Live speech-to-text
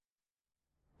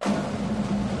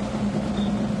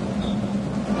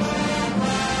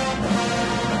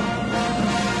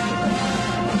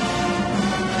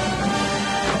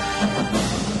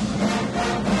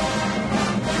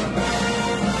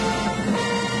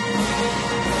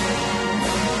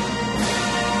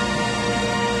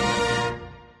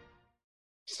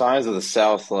Signs of the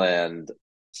Southland,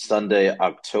 Sunday,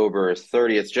 October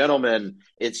 30th. Gentlemen,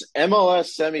 it's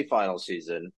MLS semifinal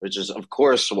season, which is, of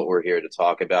course, what we're here to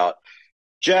talk about.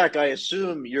 Jack, I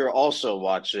assume you're also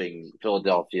watching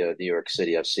Philadelphia, New York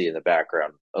City FC in the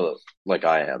background, like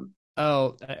I am.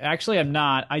 Oh, actually, I'm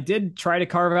not. I did try to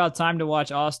carve out time to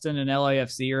watch Austin and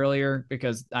LAFC earlier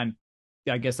because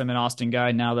I guess I'm an Austin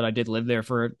guy now that I did live there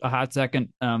for a hot second.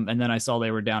 And then I saw they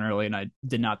were down early and I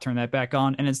did not turn that back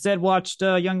on and instead watched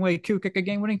Younghoe Koo kick a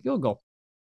game winning field goal.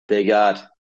 They got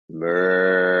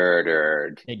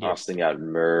murdered. They did. Austin got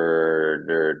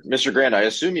murdered. Mr. Grant, I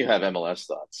assume you have MLS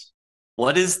thoughts.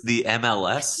 What is the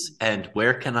MLS and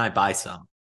where can I buy some?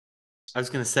 I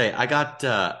was gonna say I got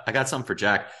some for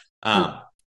Jack. Um,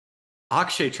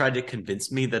 Akshay tried to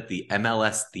convince me that the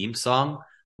MLS theme song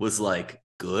was like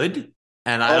good,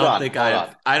 and I Hold don't on, think hold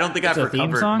on. I don't think It's I've a theme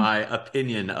recovered song. my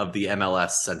opinion of the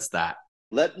MLS since that.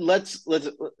 Let's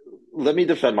let me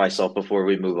defend myself before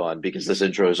we move on because this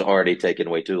intro has already taken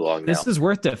way too long This now. is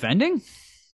worth defending.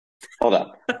 Hold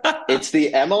on. It's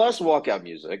the MLS walkout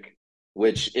music,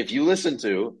 which, if you listen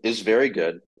to, is very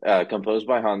good, composed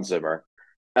by Hans Zimmer.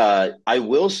 I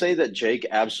will say that Jake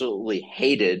absolutely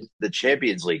hated the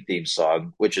Champions League theme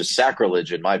song, which is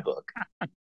sacrilege in my book.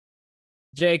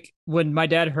 Jake, when my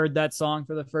dad heard that song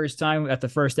for the first time at the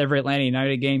first ever Atlanta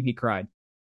United game, he cried.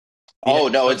 The Oh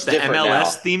no, it's the different now.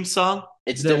 MLS theme song.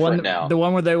 It's The different one, now. the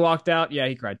one where they walked out, yeah,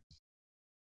 he cried.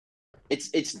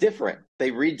 It's different.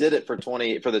 They redid it for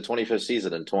the 25th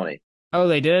season in 20. Oh,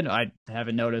 they did. I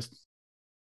haven't noticed.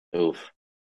 Oof.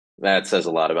 That says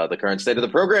a lot about the current state of the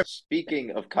program.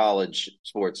 Speaking of college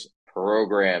sports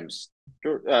programs,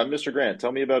 Mr. Grant,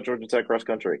 tell me about Georgia Tech cross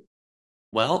country.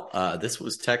 Well, this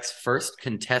was Tech's first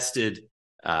contested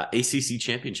ACC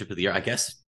championship of the year. I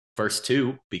guess first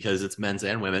two because it's men's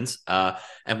and women's.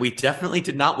 And we definitely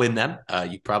did not win them.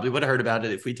 You probably would have heard about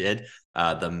it if we did.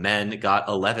 The men got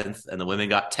 11th and the women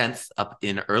got 10th up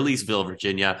in Earlysville,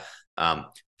 Virginia. Um,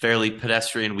 Fairly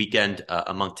pedestrian weekend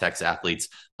among Tech's athletes.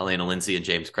 Elena Lindsay and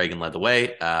James Cragen led the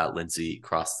way. Lindsay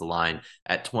crossed the line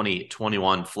at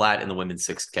 20:21 flat in the women's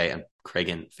 6K, and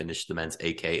Cragen finished the men's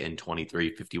 8K in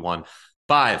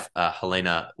 23:51.5.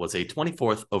 Helena was a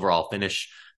 24th overall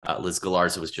finish. Liz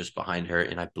Galarza was just behind her,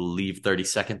 and I believe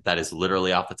 32nd. That is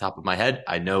literally off the top of my head.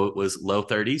 I know it was low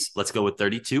 30s. Let's go with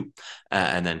 32.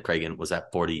 And then Cragen was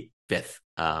at 45th.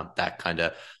 That kind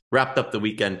of wrapped up the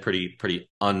weekend pretty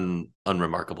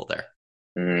unremarkable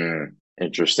there.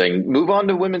 Interesting. Move on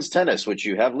to women's tennis, which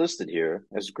you have listed here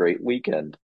as great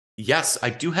weekend. Yes, I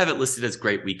do have it listed as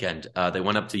great weekend. They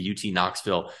went up to UT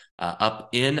Knoxville. Up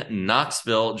in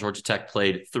Knoxville, Georgia Tech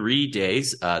played 3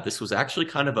 days. This was actually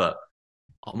kind of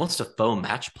almost a faux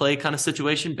match play kind of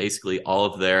situation. Basically, all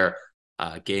of their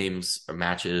games or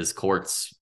matches,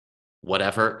 courts,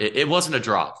 whatever. It wasn't a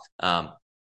draw.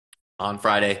 On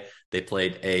Friday, they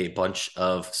played a bunch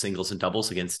of singles and doubles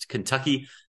against Kentucky.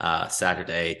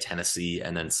 Saturday, Tennessee,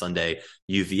 and then Sunday,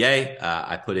 UVA.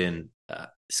 I put in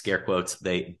scare quotes.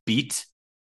 They beat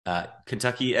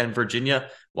Kentucky and Virginia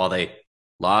while they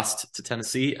lost to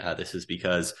Tennessee. This is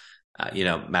because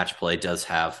match play does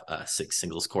have six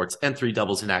singles courts and three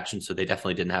doubles in action, so they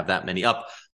definitely didn't have that many up.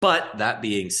 But that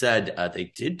being said,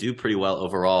 they did do pretty well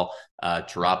overall,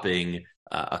 dropping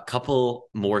a couple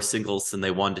more singles than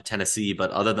they won to Tennessee.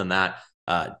 But other than that,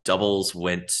 doubles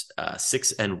went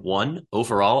 6-1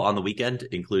 overall on the weekend,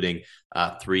 including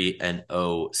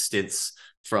 3-0 stints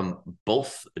from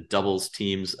both doubles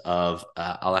teams of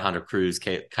Alejandra Cruz,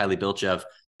 Kylie Bilchev,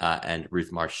 and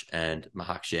Ruth Marsh and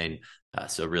Mahak Shane.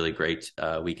 So really great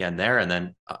weekend there. And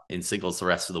then in singles the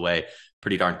rest of the way,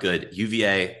 pretty darn good.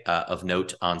 UVA of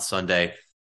note on Sunday.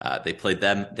 They played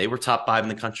them. They were top 5 in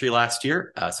the country last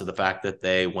year. So the fact that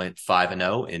they went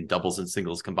 5-0 in doubles and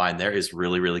singles combined there is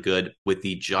really, really good, with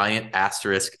the giant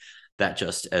asterisk that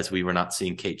just as we were not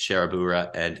seeing Kate Sharabura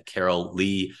and Carol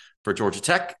Lee for Georgia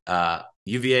Tech,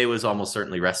 UVA was almost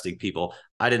certainly resting people.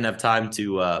 I didn't have time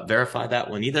to verify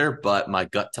that one either, but my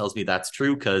gut tells me that's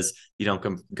true because you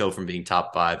don't go from being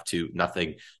top 5 to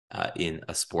nothing in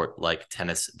a sport like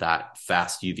tennis that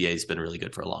fast. UVA has been really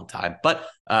good for a long time, but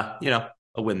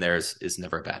a win there is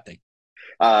never a bad thing.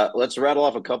 Let's rattle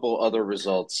off a couple other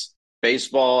results.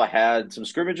 Baseball had some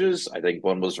scrimmages. I think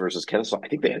one was versus Kennesaw. I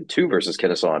think they had two versus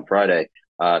Kennesaw on Friday.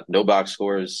 No box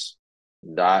scores.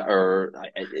 Not or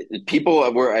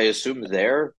people were, I assume,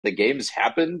 there. The games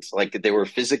happened, like they were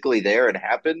physically there and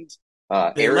happened.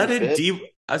 They Aaron let in Fitt.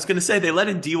 I was going to say they let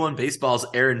in D1 baseball's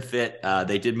Aaron Fitt.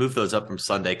 They did move those up from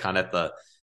Sunday, kind of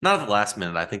not at the last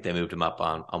minute. I think they moved them up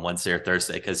on Wednesday or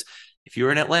Thursday because if you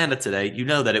were in Atlanta today, you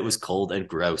know that it was cold and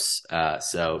gross.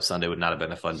 So Sunday would not have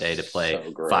been a fun day to play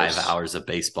So 5 hours of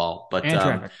baseball. But And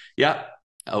traffic. yeah,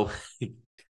 oh,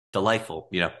 delightful,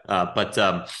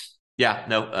 yeah,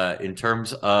 no. In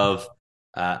terms of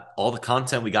all the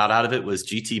content we got out of it was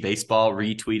GT Baseball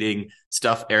retweeting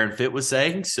stuff Aaron Fitt was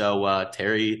saying. So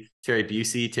Terry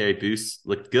Busey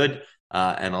looked good,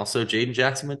 and also Jaden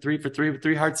Jackson went 3 for 3 with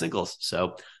 3 hard singles.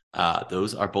 So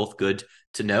those are both good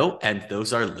to know, and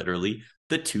those are literally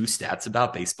the 2 stats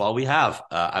about baseball we have.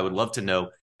 I would love to know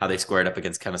how they squared up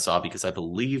against Kennesaw, because I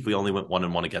believe we only went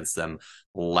 1-1 against them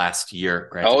last year.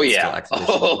 Granted, Oh it's still yeah. exhibition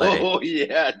play. Oh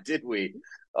yeah. Did we?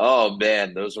 Oh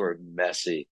man, those were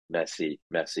messy, messy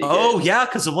Oh games. yeah,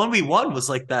 because the one we won was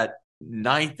like that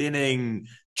ninth inning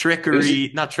It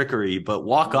was not trickery, but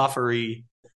walk offery.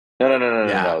 no.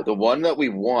 Yeah. The one that we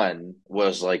won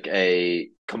was like a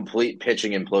complete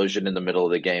pitching implosion in the middle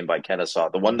of the game by Kennesaw.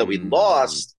 The one that we Mm.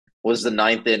 lost was the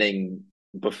ninth inning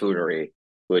buffoonery,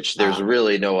 which there's Ah.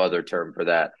 really no other term for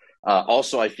that.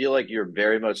 Also, I feel like you're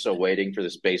very much so waiting for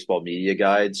this baseball media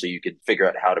guide so you can figure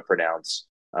out how to pronounce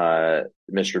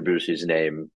Mr. Boosie's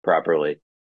name properly.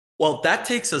 Well, that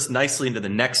takes us nicely into the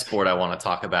next sport I want to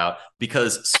talk about,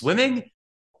 because swimming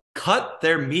cut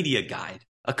their media guide.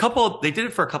 They did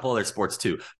it for a couple other sports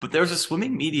too, but there's a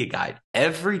swimming media guide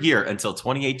every year until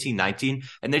 2018-19,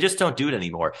 and they just don't do it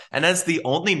anymore. And as the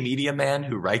only media man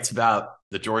who writes about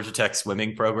the Georgia Tech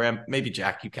swimming program, maybe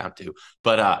Jack, you count too,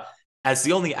 but as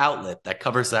the only outlet that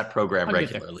covers that program I'll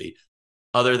get there. regularly,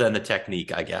 other than the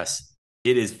technique, I guess,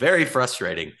 it is very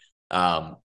frustrating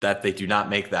that they do not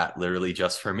make that literally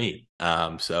just for me.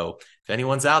 So if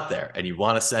anyone's out there and you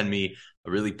want to send me a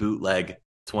really bootleg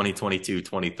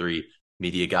 2022-23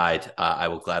 media guide, I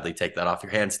will gladly take that off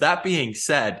your hands. That being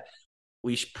said,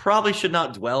 we probably should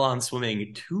not dwell on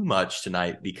swimming too much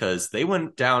tonight, because they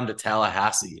went down to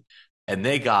Tallahassee and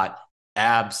they got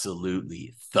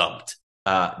absolutely thumped.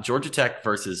 Georgia Tech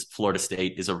versus Florida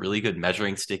State is a really good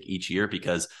measuring stick each year,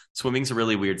 because swimming's a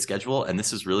really weird schedule, and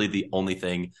this is really the only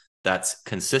thing that's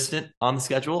consistent on the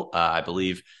schedule. I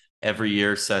believe every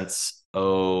year since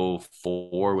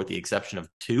 '04, with the exception of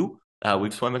 2,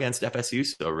 we've swum against FSU,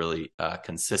 so really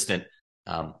consistent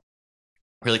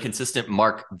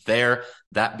mark there.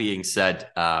 That being said,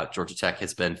 Georgia Tech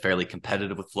has been fairly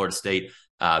competitive with Florida State.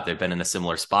 They've been in a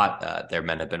similar spot. Their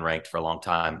men have been ranked for a long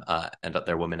time, and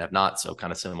their women have not. So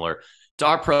kind of similar to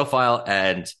our profile.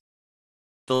 And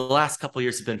the last couple of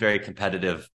years have been very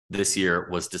competitive. This year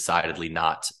was decidedly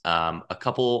not. A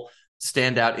couple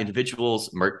standout individuals.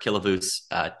 Mert Kilavus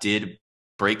did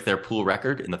break their pool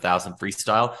record in the 1,000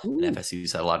 freestyle, and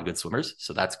FSU's had a lot of good swimmers,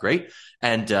 so that's great.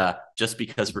 And just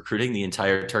because recruiting the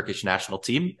entire Turkish national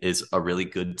team is a really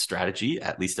good strategy,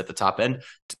 at least at the top end,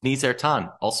 Deniz Ertan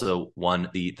also won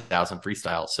the 1,000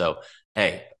 freestyle. So,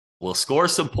 hey, we'll score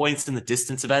some points in the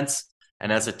distance events.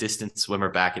 And as a distance swimmer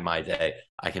back in my day,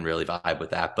 I can really vibe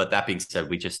with that. But that being said,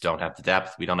 we just don't have the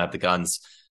depth. We don't have the guns.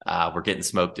 We're getting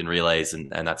smoked in relays,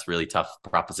 and that's a really tough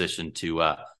proposition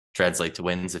to translate to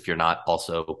wins if you're not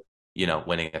also,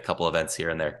 winning a couple events here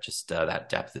and there. Just that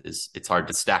depth it's hard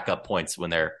to stack up points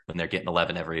when they're getting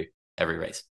 11 every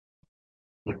race.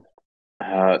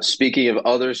 Speaking of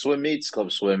other swim meets,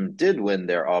 Club Swim did win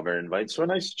their Auburn invite. So a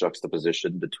nice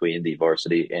juxtaposition between the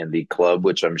varsity and the club,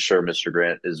 which I'm sure Mr.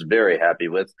 Grant is very happy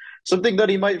with. Something that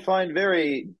he might find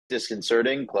very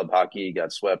disconcerting. Club hockey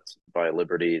got swept by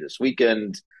Liberty this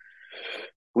weekend.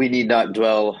 We need not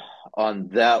dwell on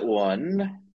that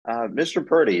one. Mr.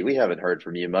 Purdy, we haven't heard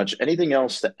from you much. Anything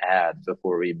else to add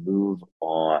before we move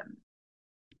on?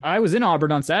 I was in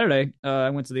Auburn on Saturday. I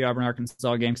went to the Auburn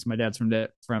Arkansas game because my dad's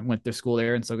went to school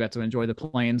there, and so got to enjoy the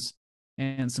plains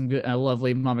and some good,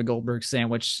 lovely Mama Goldberg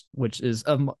sandwich, which is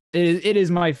it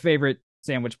is my favorite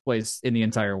sandwich place in the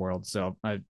entire world. So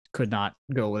I could not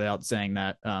go without saying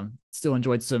that. Still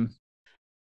enjoyed some.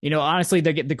 Honestly,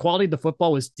 the quality of the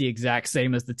football was the exact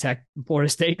same as the Tech Florida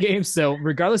State game. So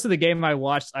regardless of the game I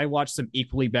watched some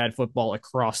equally bad football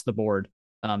across the board.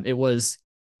 It was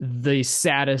the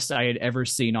saddest I had ever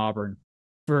seen Auburn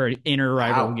for an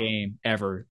inter-rival game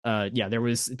ever. There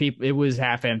was people. It was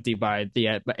half empty by the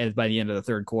end of the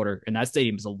third quarter, and that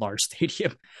stadium is a large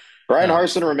stadium. Brian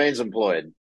Harsin remains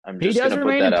employed. I'm just going to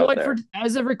put that out there.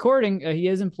 As of recording, he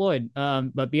is employed.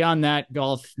 But beyond that,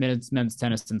 golf, men's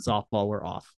tennis, and softball were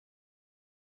off.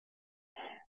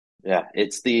 Yeah,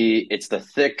 it's the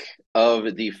thick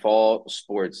of the fall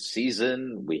sports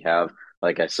season. We have,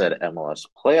 like I said, MLS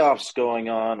playoffs going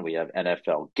on. We have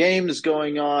NFL games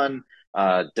going on.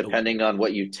 Depending on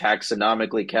what you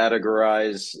taxonomically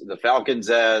categorize the Falcons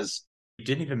as,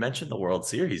 didn't even mention the World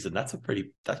Series, and that's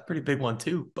pretty big one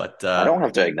too. But I don't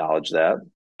have to acknowledge that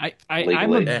I'm a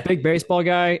legally. big baseball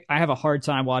guy. I have a hard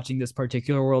time watching this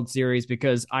particular World Series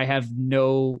because I have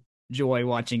no joy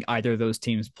watching either of those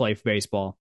teams play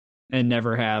baseball and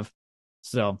never have.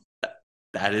 So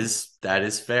that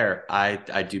is fair.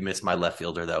 I do miss my left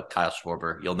fielder though, Kyle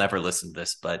Schwarber. You'll never listen to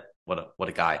this, but what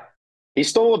a guy. He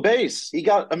stole a base. He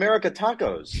got America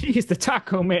tacos. he's the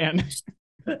taco man.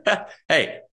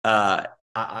 Hey,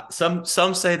 some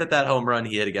say that home run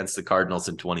he hit against the Cardinals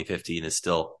in 2015 is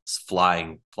still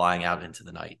flying out into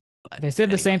the night. But They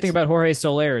said the same thing about Jorge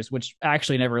Soler's, which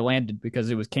actually never landed because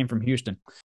it came from Houston.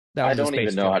 I don't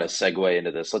even know how to segue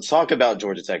into this. Let's talk about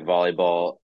Georgia Tech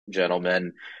volleyball,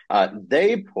 gentlemen.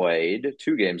 They played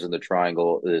 2 games in the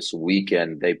Triangle this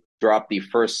weekend. They dropped the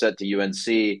first set to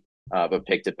UNC, but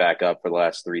picked it back up for the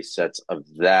last 3 sets of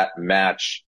that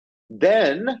match.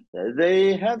 Then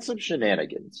they had some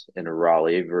shenanigans in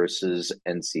Raleigh versus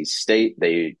NC State.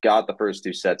 They got the first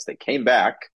 2 sets. They came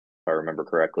back, if I remember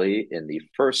correctly, in the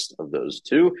first of those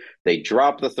 2. They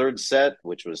dropped the 3rd set,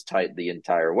 which was tight the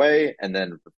entire way. And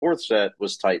then the 4th set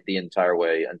was tight the entire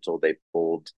way until they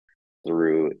pulled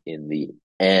through in the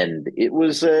end. It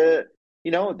was,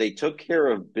 they took care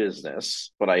of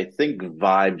business, but I think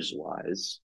vibes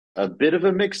wise, a bit of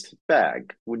a mixed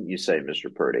bag, wouldn't you say,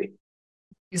 Mr. Purdy?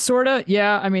 Sort of,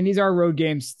 yeah. I mean, these are road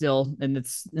games still, and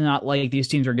it's not like these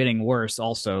teams are getting worse.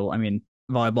 Also, I mean,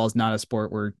 volleyball is not a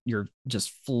sport where you're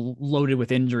just loaded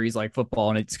with injuries like football,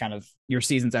 and it's kind of your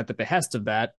season's at the behest of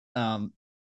that.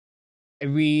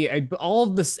 We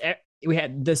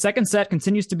had the second set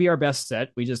continues to be our best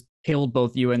set. We just killed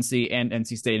both UNC and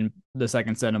NC State in the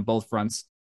second set on both fronts.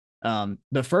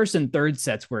 The first and third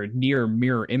sets were near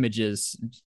mirror images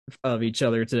of each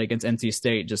other today against NC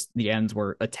State. Just the ends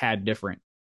were a tad different.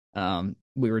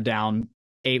 We were down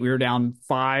 8, we were down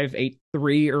 5,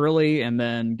 8-3 early, and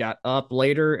then got up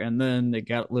later, and then it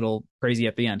got a little crazy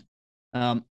at the end.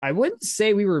 I wouldn't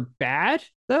say we were bad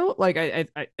though. Like I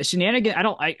shenanigans.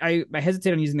 I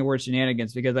hesitate on using the word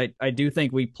shenanigans because I do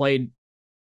think we played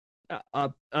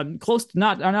close to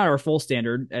not our full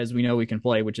standard as we know we can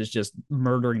play, which is just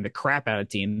murdering the crap out of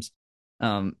teams.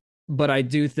 But I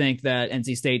do think that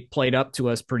NC State played up to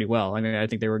us pretty well. I mean, I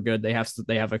think they were good. They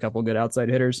have a couple good outside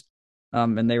hitters,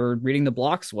 and they were reading the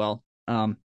blocks well.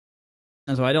 And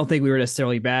so I don't think we were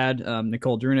necessarily bad.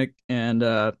 Nicole Drunick and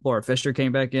Laura Fisher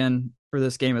came back in for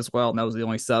this game as well, and that was the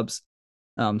only subs.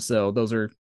 So those are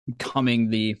coming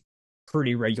the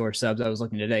pretty regular subs. I was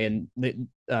looking today, and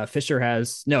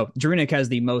Drunick has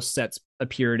the most sets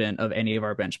appeared in of any of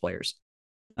our bench players,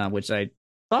 which I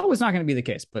thought was not going to be the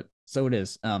case, but so it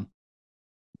is.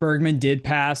 Bergman did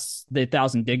pass the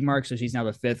 1,000 dig mark, so she's now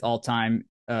the 5th all-time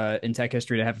in Tech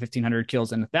history to have 1,500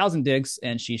 kills and 1,000 digs,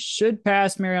 and she should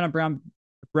pass Mariana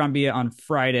Brambilla on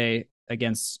Friday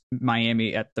against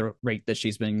Miami at the rate that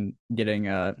she's been getting.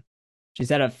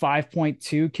 She's at a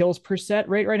 5.2 kills per set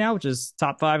rate right now, which is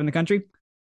top 5 in the country.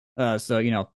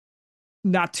 So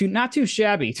not too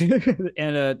shabby.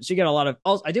 And she got a lot of.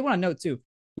 Also, I did want to note too.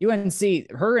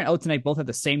 UNC, her and Otanay both have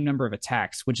the same number of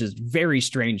attacks, which is very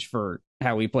strange for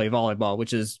how we play volleyball,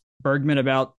 which is Bergman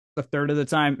about a third of the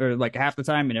time or like half the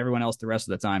time and everyone else the rest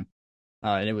of the time.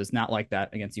 And it was not like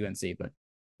that against UNC. But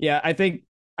yeah, I think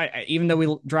even though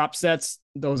we drop sets,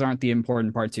 those aren't the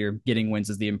important parts here. Getting wins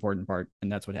is the important part,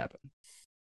 and that's what happened.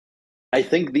 I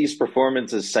think these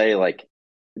performances say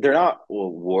they're not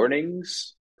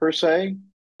warnings per se.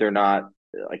 They're not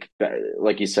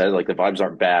like you said, like the vibes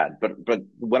aren't bad. But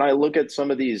when I look at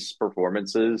some of these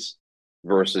performances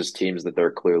versus teams that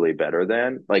they're clearly better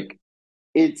than,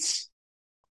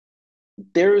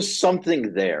 there's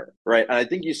something there, right? And I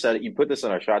think you said it, you put this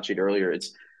on our shot sheet earlier.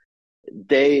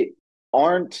 They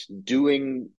aren't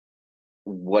doing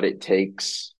what it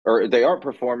takes, or they aren't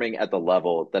performing at the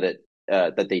level that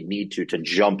they need to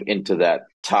jump into that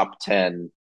top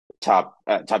 10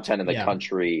 in the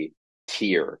country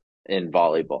tier in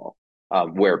volleyball,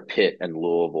 where Pitt and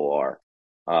Louisville are.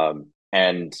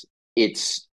 And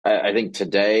I think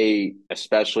today,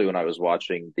 especially when I was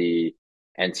watching the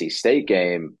NC State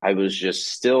game, I was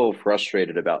just still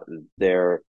frustrated about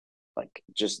their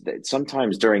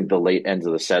sometimes during the late ends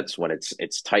of the sets when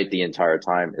it's tight the entire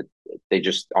time, they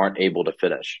just aren't able to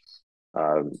finish.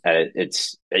 And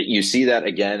you see that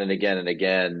again and again and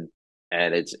again,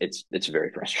 and it's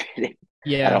very frustrating.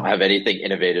 Yeah, I don't have anything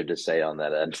innovative to say on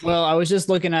that end. Well, I was just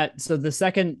looking at the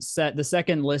second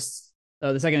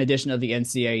edition of the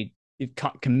NCAA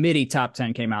committee top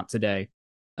 10 came out today,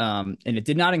 and it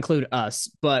did not include us,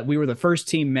 but we were the first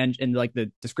team mentioned in like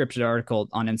the description article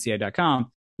on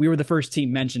NCAA.com. We were the first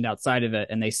team mentioned outside of it,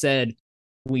 and they said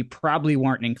we probably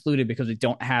weren't included because we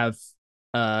don't have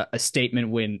a statement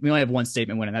win. We only have one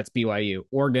statement win, and that's BYU.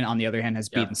 Oregon, on the other hand, has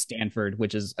beaten Stanford,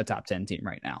 which is a top 10 team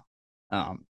right now.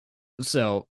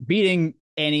 So beating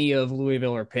any of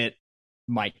Louisville or Pitt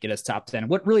might get us top 10.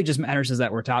 What really just matters is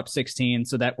that we're top 16,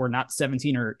 so that we're not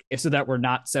 17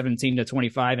 to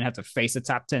 25 and have to face a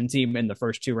top 10 team in the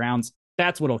first two rounds.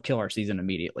 That's what'll kill our season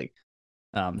immediately.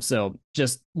 So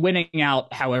just winning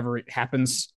out however it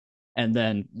happens, and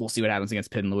then we'll see what happens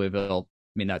against Pitt and Louisville.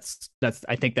 I mean, I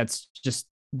think that's just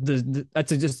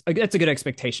that's a good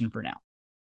expectation for now.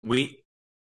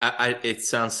 It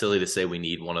sounds silly to say we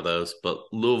need one of those, but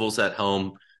Louisville's at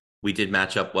home. We did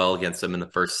match up well against them in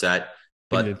the first set,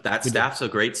 but that staff's a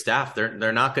great staff.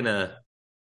 They're not gonna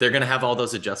have all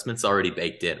those adjustments already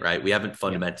baked in, right? We haven't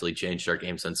fundamentally changed our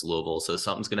game since Louisville, so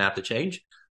something's gonna have to change.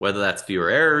 Whether that's fewer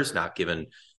errors, not given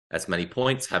as many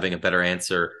points, having a better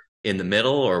answer in the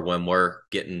middle, or when we're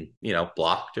getting,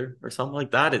 blocked or something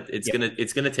like that.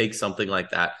 It's gonna take something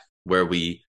like that where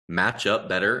we match up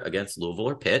better against Louisville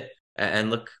or Pitt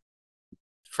and look,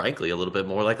 frankly, a little bit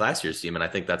more like last year's team. And I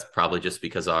think that's probably just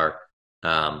because our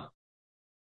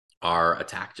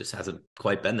attack just hasn't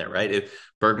quite been there, right?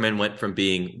 If Bergman went from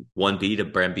being 1B to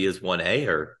Brambia's 1A,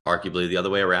 or arguably the other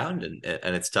way around,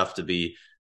 and it's tough to be,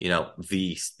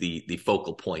 the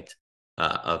focal point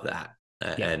of that,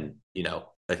 and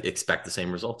expect the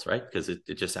same results, right? Because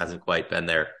it just hasn't quite been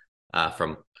there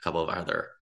from a couple of other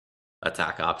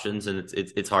attack options, and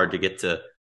it's hard to get to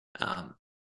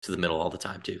the middle all the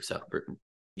time too. So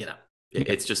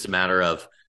it's just a matter of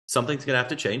something's gonna have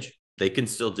to change. They can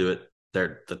still do it.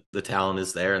 The talent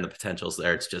is there and the potential is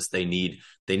there. It's just they need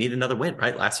another win,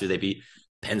 right? Last year they beat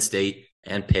Penn State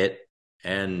and Pitt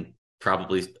and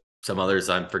probably some others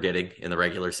I'm forgetting in the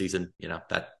regular season.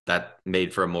 That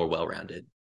made for a more well-rounded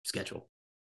schedule.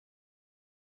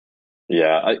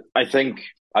 Yeah, I think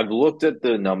I've looked at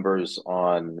the numbers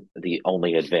on the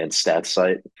only advanced stats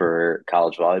site for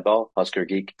college volleyball,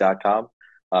 HuskerGeek.com,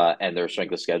 and their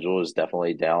strength of schedule is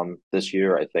definitely down this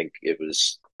year. I think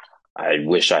I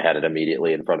wish I had it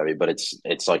immediately in front of me, but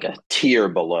it's like a tier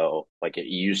below. Like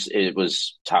it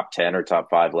was top 10 or top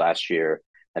 5 last year,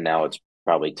 and now it's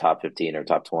probably top 15 or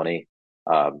top 20.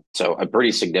 So a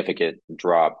pretty significant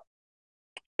drop.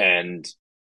 And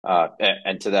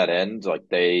to that end, like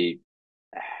they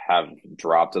have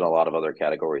dropped in a lot of other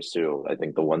categories too. I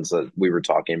think the ones that we were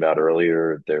talking about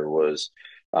earlier, there was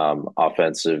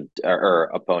offensive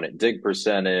or opponent dig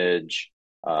percentage,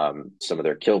 some of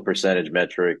their kill percentage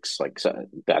metrics, like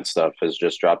that stuff has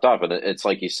just dropped off. And it's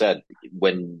like you said,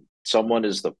 when someone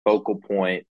is the focal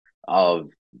point of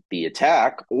the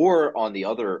attack, or on the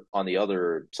other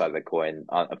side of the coin,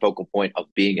 a focal point of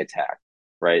being attacked,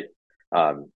 right?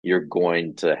 You're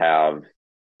going to have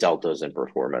deltas in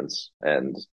performance,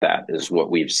 and that is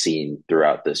what we've seen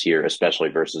throughout this year, especially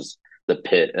versus the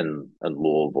Pitt and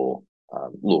Louisville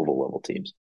level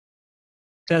teams.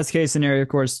 Best case scenario, of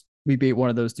course, we beat one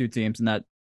of those two teams, and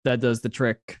that does the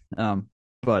trick.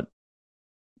 But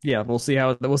yeah, we'll see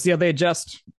how they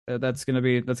adjust. That's gonna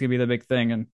be the big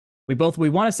thing, and we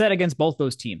want to set against both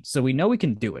those teams, so we know we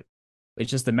can do it. It's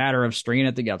just a matter of stringing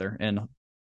it together and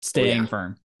staying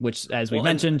firm. Which, as we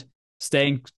mentioned,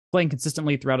 playing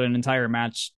consistently throughout an entire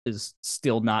match is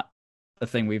still not a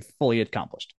thing we've fully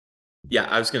accomplished. Yeah,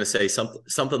 I was going to say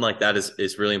something like that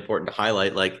is really important to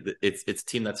highlight. Like it's a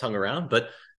team that's hung around, but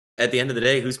at the end of the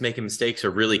day, who's making mistakes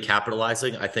or really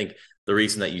capitalizing? I think the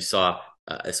reason that you saw,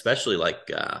 especially like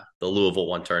the Louisville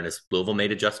one turn, is Louisville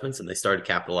made adjustments and they started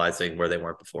capitalizing where they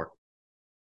weren't before.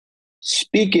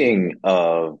 Speaking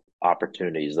of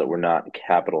opportunities that were not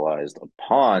capitalized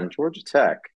upon, Georgia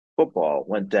Tech football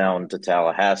went down to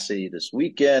Tallahassee this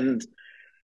weekend,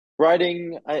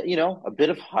 riding a bit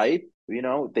of hype.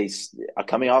 They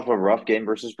coming off a rough game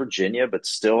versus Virginia, but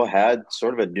still had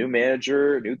sort of a new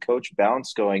manager, new coach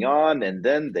bounce going on, and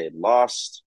then they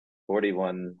lost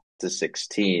 41-16.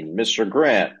 Mr.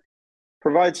 Grant,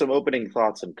 provide some opening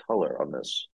thoughts and color on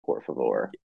this, por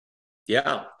favor.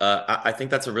 Yeah, I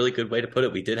think that's a really good way to put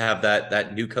it. We did have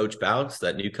that new coach bounce,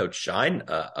 that new coach shine,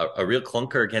 a real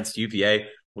clunker against UVA.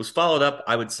 Was followed up,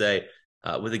 I would say,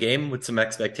 with a game with some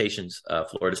expectations.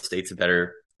 Florida State's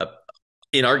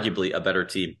inarguably a better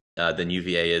team than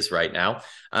UVA is right now,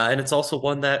 and it's also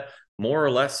one that more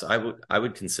or less I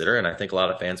would consider, and I think a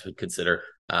lot of fans would consider,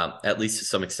 at least to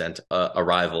some extent, a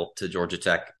rival to Georgia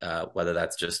Tech. Whether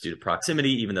that's just due to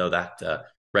proximity, even though that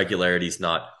regularity is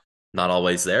not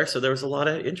always there. So there was a lot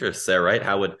of interest there, right?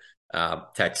 How would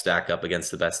Tech stack up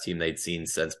against the best team they'd seen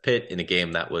since Pitt in a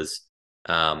game that was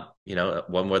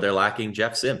one where they're lacking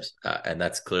Jeff Sims. And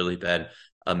that's clearly been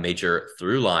a major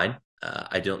through line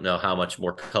I don't know how much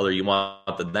more color you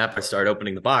want than that to start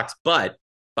opening the box, but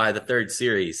by the third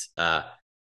series,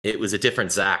 it was a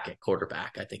different Zach at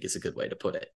quarterback, I think is a good way to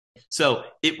put it. So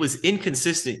it was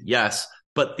inconsistent, yes,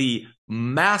 but the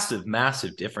massive,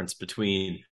 massive difference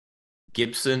between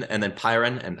Gibson and then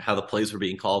Pyron and how the plays were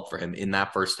being called for him in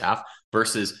that first half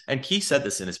versus, and Key said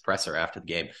this in his presser after the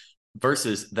game,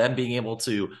 versus them being able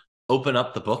to open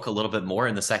up the book a little bit more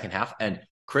in the second half. And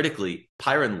critically,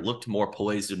 Pyron looked more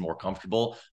poised and more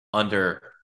comfortable under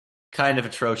kind of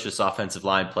atrocious offensive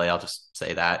line play. I'll just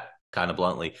say that kind of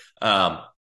bluntly.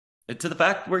 To the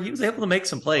fact where he was able to make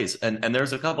some plays. And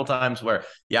there's a couple times where,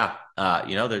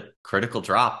 the critical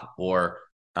drop or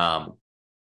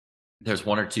there's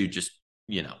one or two just,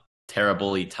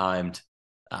 terribly timed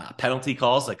penalty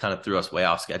calls that kind of threw us way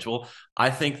off schedule. I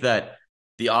think that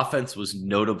the offense was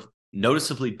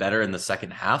noticeably better in the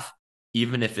second half,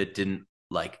 even if it didn't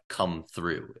come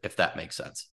through, if that makes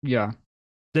sense. Yeah.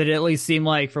 Did it at least seem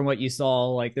like from what you saw,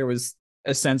 like there was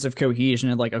a sense of cohesion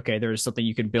and okay, there's something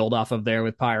you could build off of there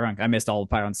with Pyron. I missed all of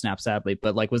Pyron snaps, sadly,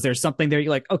 but was there something there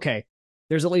you're okay,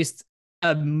 there's at least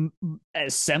a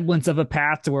semblance of a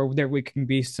path to where we can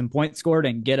be some points scored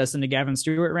and get us into Gavin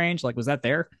Stewart range? Was that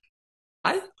there?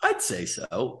 I'd say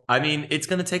so. I mean, it's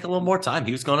going to take a little more time.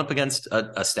 He was going up against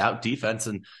a stout defense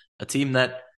and a team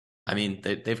that,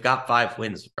 they've got 5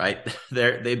 wins, right?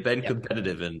 They've been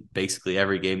competitive in basically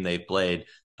every game they've played,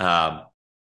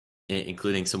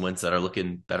 including some wins that are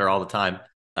looking better all the time.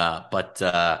 But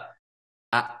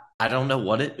I don't know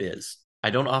what it is. I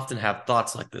don't often have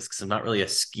thoughts like this because I'm not really a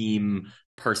scheme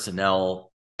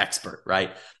personnel expert,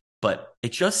 right? But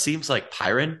it just seems like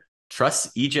Pyron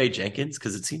trusts EJ Jenkins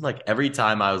because it seemed like every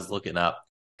time I was looking up,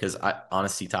 because I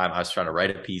was trying to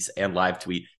write a piece and live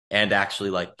tweet and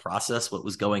actually process what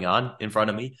was going on in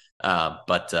front of me.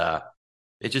 But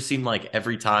it just seemed like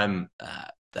every time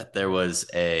that there was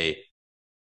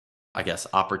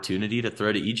opportunity to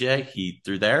throw to EJ, he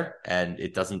threw there, and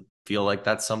it doesn't feel like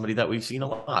that's somebody that we've seen a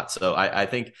lot. So I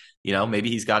think,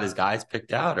 maybe he's got his guys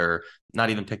picked out, or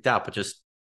not even picked out, but just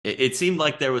it seemed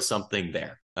like there was something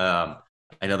there.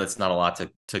 I know that's not a lot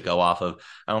to go off of.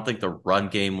 I don't think the run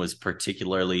game was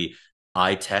particularly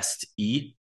eye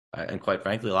test-y. And quite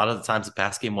frankly, a lot of the times the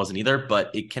pass game wasn't either,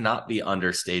 but it cannot be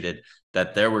understated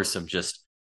that there were some just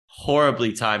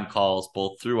horribly timed calls,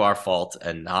 both through our fault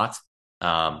and not,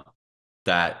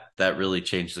 that really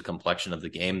changed the complexion of the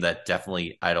game that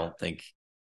definitely, I don't think,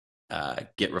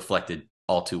 get reflected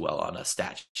all too well on a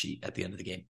stat sheet at the end of the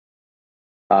game.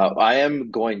 I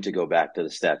am going to go back to the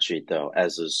stat sheet, though,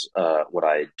 as is what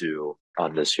I do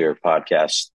on this here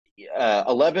podcast.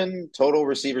 11 total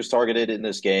receivers targeted in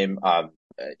this game.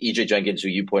 EJ Jenkins, who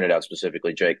you pointed out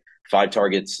specifically, Jake, 5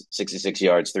 targets, 66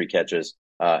 yards, 3 catches,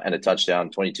 and a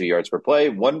touchdown, 22 yards per play,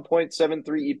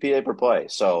 1.73 EPA per play.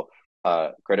 So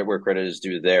credit where credit is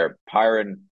due there.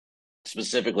 Pyron,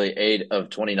 specifically, 8 of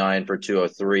 29 for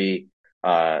 203,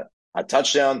 a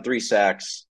touchdown, 3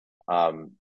 sacks,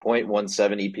 0.17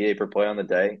 EPA per play on the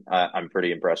day. I'm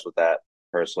pretty impressed with that,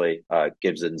 personally.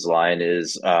 Gibson's line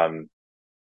is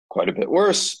quite a bit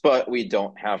worse, but we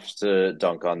don't have to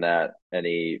dunk on that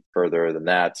any further than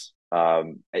that.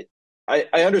 I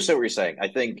understand what you're saying. I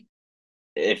think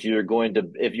if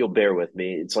you'll bear with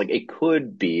me, it's it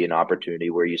could be an opportunity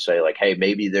where you say hey,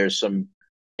 maybe there's some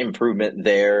improvement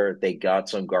there. They got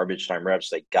some garbage time reps.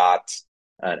 They got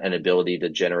an ability to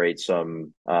generate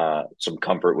some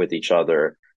comfort with each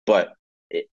other. But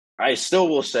I still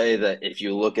will say that if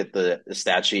you look at the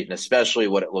stat sheet, and especially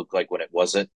what it looked like when it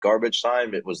wasn't garbage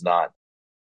time, it was not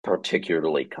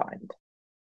particularly kind.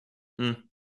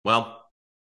 Well,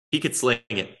 he could sling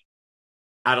it.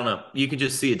 I don't know. You can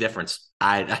just see a difference.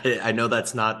 I know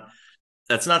that's not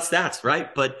stats,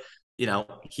 right? But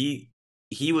he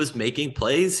was making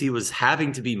plays. He was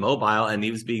having to be mobile, and he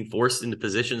was being forced into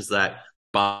positions that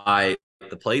by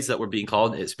the plays that were being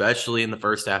called, especially in the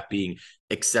first half, being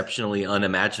exceptionally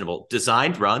unimaginable.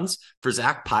 Designed runs for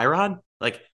Zach Pyron,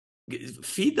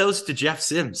 feed those to Jeff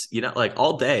Sims,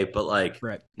 all day, but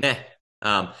right. Meh.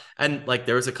 And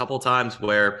there was a couple times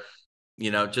where,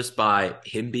 just by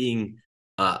him being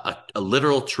a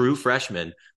literal true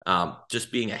freshman,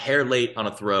 just being a hair late on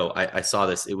a throw. I saw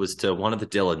this. It was to one of the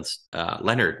Dylans,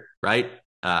 Leonard, right?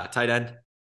 Tight end.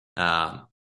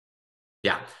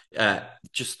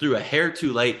 Just threw a hair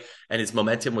too late, and his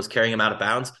momentum was carrying him out of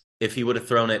bounds. If he would have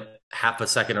thrown it half a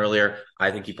second earlier,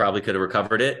 I think he probably could have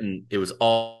recovered it, and it was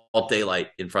all daylight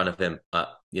in front of him,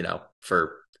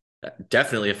 for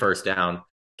definitely a first down.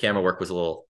 Camera work was a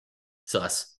little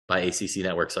sus by ACC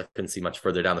Network, so I couldn't see much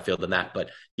further down the field than that. But,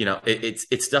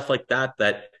 it's stuff like that,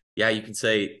 you can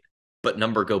say, but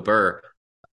number go Burr.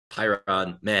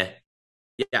 Pyron, meh.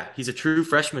 Yeah, he's a true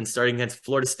freshman starting against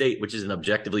Florida State, which is an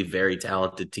objectively very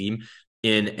talented team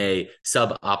in a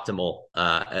suboptimal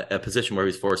a position where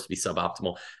he's forced to be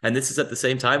suboptimal. And this is at the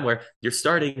same time where you're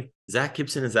starting Zach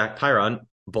Gibson and Zach Pyron,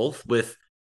 both with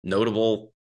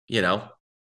notable,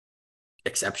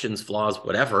 exceptions, flaws,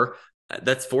 whatever.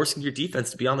 That's forcing your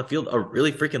defense to be on the field a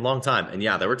really freaking long time. And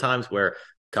yeah, there were times where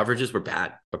coverages were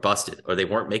bad or busted, or they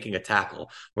weren't making a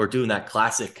tackle, or doing that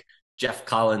classic Jeff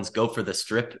Collins go for the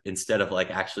strip instead of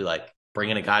actually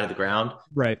bringing a guy to the ground.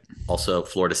 Right. Also,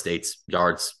 Florida State's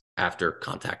yards after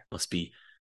contact must be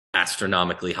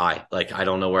astronomically high. I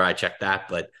don't know where I checked that,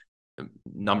 but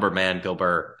number man, go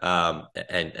Burr,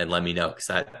 and let me know, because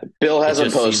that Bill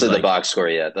hasn't posted the box score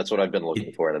yet. That's what I've been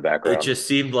looking for in the background. It just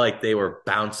seemed like they were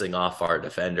bouncing off our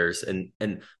defenders, and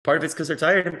part of it's because they're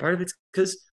tired, and part of it's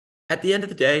because at the end of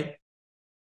the day,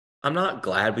 I'm not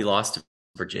glad we lost to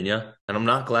Virginia, and I'm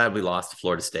not glad we lost to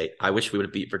Florida State. I wish we would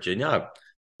have beat Virginia. I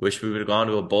wish we would have gone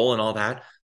to a bowl and all that.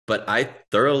 But I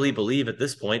thoroughly believe at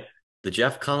this point, the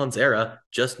Jeff Collins era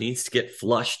just needs to get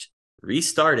flushed,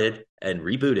 restarted, and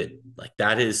rebooted.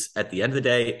 That is, at the end of the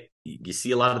day, you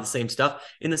see a lot of the same stuff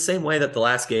in the same way that the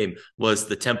last game was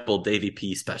the Temple Davy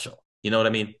P special. You know what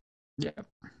I mean? Yeah.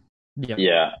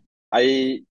 Yeah.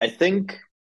 I think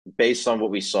based on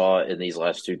what we saw in these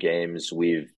last two games,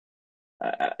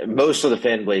 most of the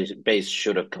fan base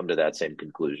should have come to that same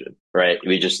conclusion, right?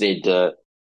 We just need to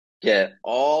get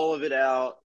all of it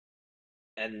out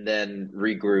and then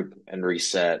regroup and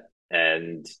reset,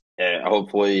 and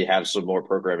hopefully have some more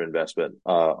program investment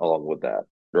along with that,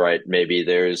 right? Maybe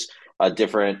there's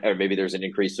maybe there's an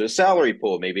increase to the salary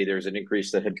pool. Maybe there's an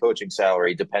increase to head coaching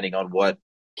salary, depending on what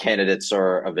candidates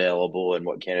are available and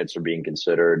what candidates are being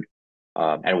considered,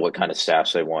 and what kind of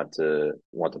staffs they want to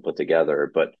put together.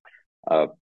 But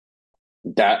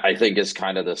that, I think, is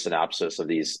kind of the synopsis of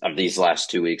these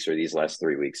last 2 weeks, or these last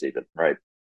 3 weeks even, right?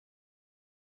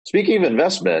 Speaking of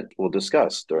investment, we'll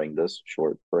discuss during this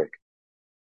short break.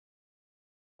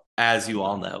 As you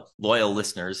all know, loyal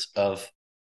listeners of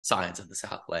Scions of the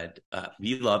Southland,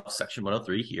 we love Section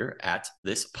 103 here at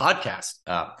this podcast.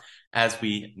 As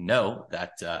we know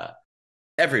that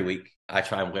every week I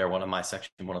try and wear one of my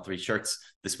Section 103 shirts.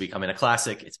 This week I'm in a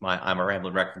classic. It's my I'm a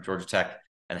Rambling Wreck from Georgia Tech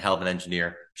and Hell of an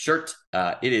Engineer shirt.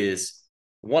 It is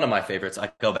one of my favorites.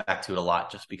 I go back to it a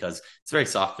lot just because it's very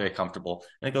soft, very comfortable,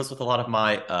 and it goes with a lot of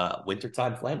my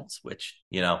wintertime flannels, which,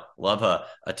 love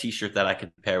a t-shirt that I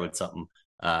could pair with something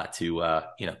to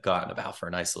go out and about for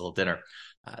a nice little dinner.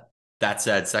 That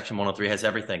said, Section 103 has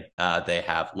everything. They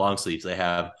have long sleeves, they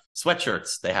have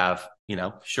sweatshirts, they have,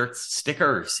 shirts,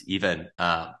 stickers even.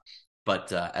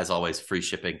 But as always, free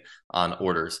shipping on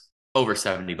orders over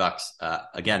 $70.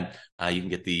 Again, you can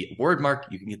get the word mark,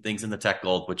 you can get things in the tech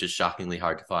gold, which is shockingly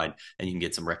hard to find, and you can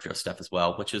get some retro stuff as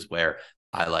well, which is where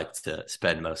I like to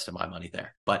spend most of my money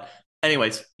there. But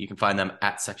anyways, you can find them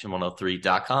at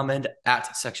section103.com and at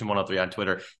section103 on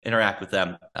Twitter. Interact with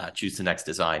them, choose the next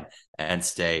design, and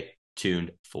stay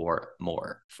tuned for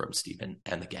more from Stephen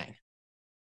and the gang.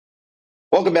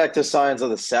 Welcome back to Scions of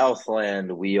the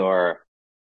Southland. We are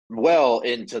well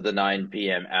into the 9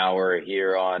 p.m. hour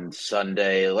here on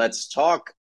Sunday. Let's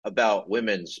talk about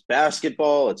women's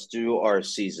basketball. Let's do our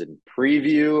season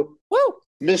preview. Woo!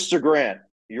 Mr. Grant,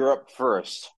 you're up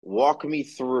first. Walk me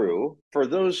through, for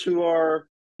those who are,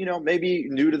 maybe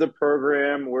new to the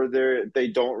program, where they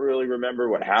don't really remember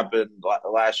what happened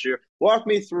last year. Walk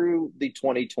me through the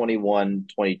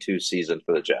 2021-22 season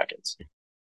for the Jackets.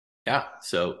 Yeah,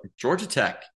 so Georgia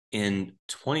Tech in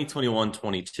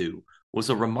 2021-22 was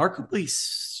a remarkably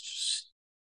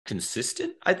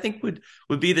consistent, I think would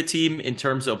be the team in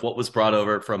terms of what was brought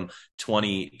over from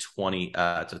 2020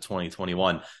 to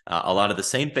 2021. A lot of the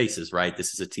same faces, right?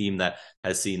 This is a team that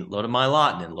has seen Loda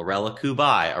Mailatin and Lorella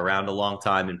Kubai around a long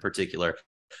time in particular.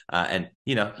 And,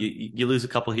 you lose a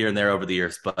couple here and there over the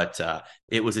years, but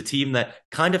it was a team that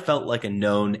kind of felt like a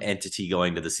known entity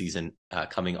going to the season,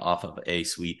 coming off of a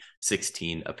Sweet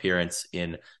 16 appearance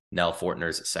in Nell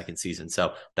Fortner's second season.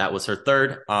 So that was her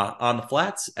third on the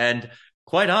flats. And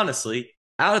quite honestly,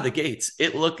 out of the gates,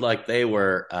 it looked like they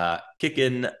were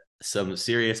kicking some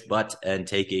serious butt and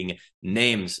taking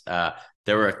names.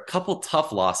 There were a couple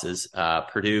tough losses.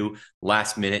 Purdue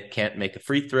last minute can't make a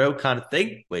free throw kind of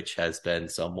thing, which has been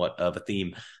somewhat of a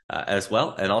theme as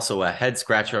well. And also a head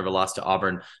scratcher of a loss to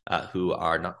Auburn, who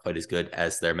are not quite as good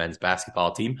as their men's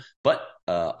basketball team. But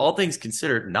all things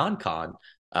considered, non-con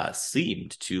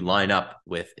seemed to line up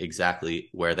with exactly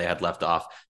where they had left off,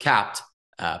 capped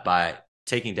by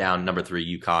taking down number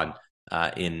 3 UConn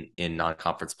in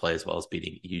non-conference play, as well as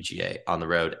beating UGA on the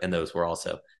road. And those were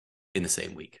also in the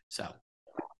same week. So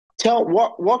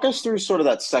Walk us through sort of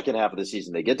that second half of the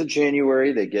season. They get to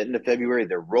January, they get into February,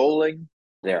 they're rolling,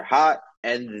 they're hot,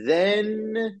 and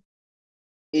then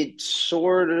it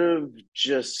sort of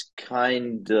just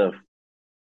kind of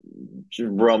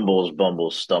rumbles,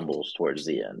 bumbles, stumbles towards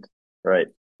the end, right?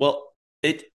 Well,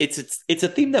 it's a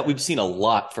theme that we've seen a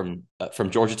lot from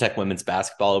Georgia Tech women's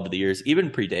basketball over the years, even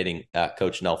predating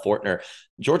Coach Nell Fortner.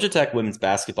 Georgia Tech women's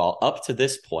basketball up to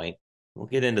this point, we'll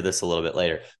get into this a little bit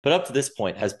later, but up to this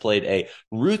point has played a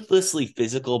ruthlessly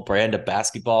physical brand of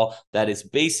basketball that is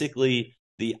basically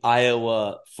the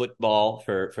Iowa football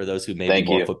for those who may be Thank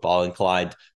more you. football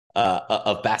inclined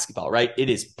of basketball, right?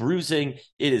 It is bruising,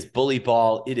 it is bully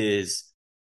ball, it is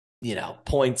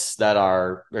points that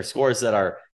are or scores that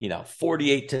are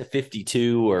 48 to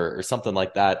 52 or something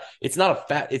like that. It's not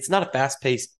a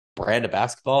fast-paced brand of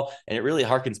basketball, and it really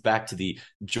harkens back to the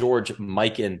George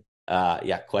Mikan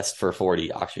quest for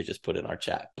 40 actually just put in our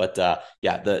chat. But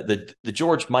the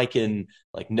George Mikan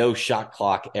like no shot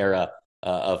clock era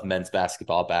of men's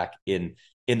basketball back in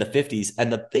the 50s.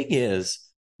 And the thing is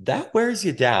that wears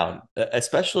you down,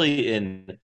 especially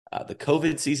in the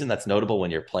COVID season. That's notable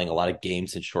when you're playing a lot of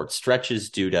games in short stretches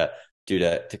due to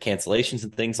cancellations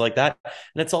and things like that.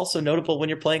 And it's also notable when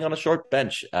you're playing on a short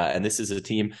bench. And this is a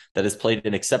team that has played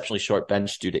an exceptionally short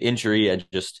bench due to injury and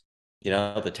just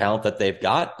the talent that they've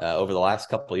got over the last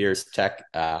couple of years. Tech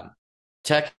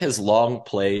has long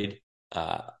played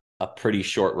a pretty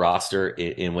short roster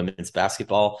in women's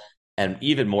basketball, and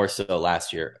even more so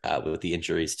last year with the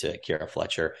injuries to Kira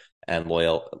Fletcher and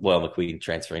Loyal McQueen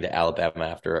transferring to Alabama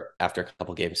after a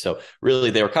couple games. So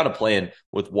really, they were kind of playing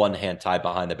with one hand tied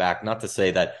behind the back. Not to say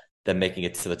that them making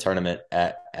it to the tournament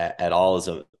at all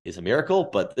is a miracle,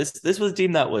 but this was a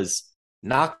team that was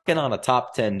knocking on a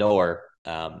top 10 door,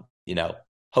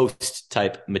 host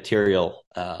type material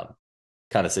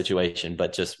kind of situation,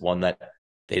 but just one that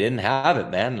they didn't have it,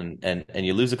 man. And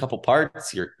you lose a couple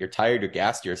parts, you're tired, you're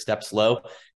gassed, you're a step slow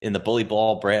in the bully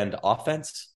ball brand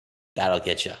offense. That'll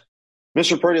get you.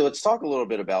 Mr. Purdy, let's talk a little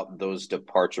bit about those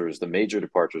departures, the major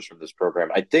departures from this program.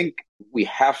 I think we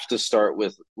have to start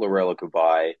with Lorela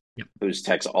Kubai, Yep. who's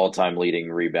Tech's all-time leading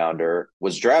rebounder.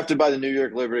 Was drafted by the New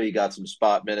York Liberty, got some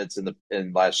spot minutes in the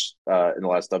last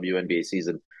WNBA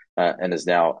season, and is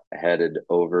now headed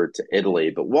over to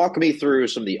Italy. But walk me through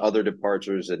some of the other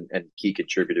departures and key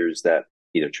contributors that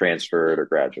either transferred or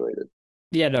graduated.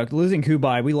 Yeah, no, losing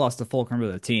Kubai, we lost the fulcrum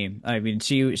of the team. I mean,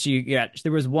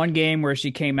 there was one game where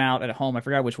she came out at home. I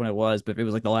forgot which one it was, but it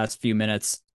was like the last few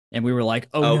minutes. And we were like,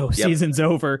 oh no, yep. Season's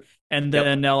over. And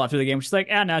then Nell after the game, she's like,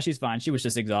 now she's fine. She was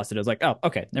just exhausted. I was like, oh,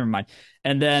 okay, never mind.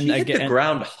 And then she hit the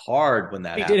ground hard when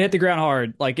that happened. It did hit the ground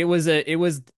hard. Like it was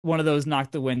one of those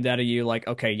knock the wind out of you. Like,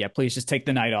 okay, yeah, please just take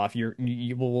the night off.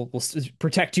 We'll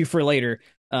protect you for later.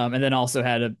 And then also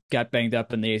got banged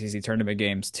up in the ACC tournament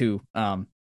games too.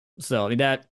 So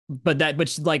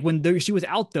she was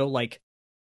out though, like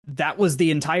that was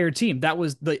the entire team. That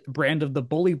was the brand of the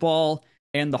bully ball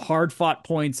and the hard fought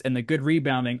points and the good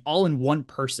rebounding all in one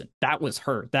person. That was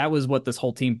her. That was what this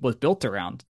whole team was built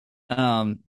around.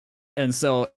 And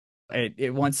so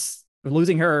it once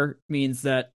losing her means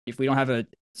that if we don't have a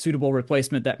suitable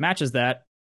replacement that matches that,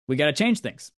 we got to change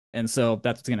things. And so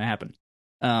that's what's going to happen.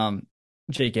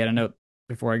 Jake, you had a note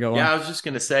before I go on? Yeah, I was just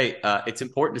going to say, it's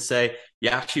important to say,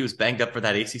 she was banged up for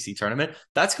that ACC tournament.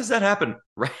 That's because that happened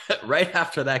right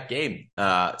after that game.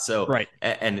 Right.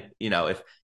 And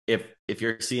if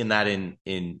you're seeing that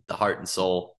in the heart and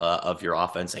soul of your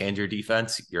offense and your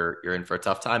defense, you're in for a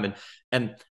tough time.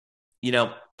 And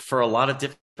for a lot of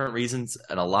different reasons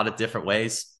and a lot of different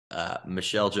ways,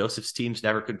 Michelle Joseph's teams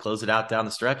never could close it out down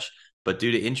the stretch. But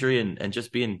due to injury and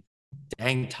just being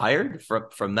dang tired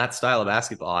from that style of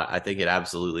basketball, I think it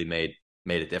absolutely made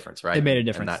a difference, right? It made a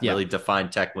difference. And that really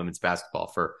defined Tech women's basketball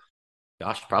for,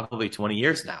 probably 20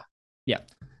 years now. Yeah.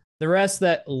 The rest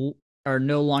that are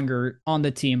no longer on the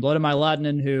team, Vladimir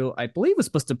Ladinen, who I believe was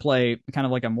supposed to play kind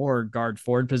of like a more guard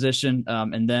forward position.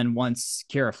 And then once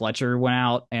Kira Fletcher went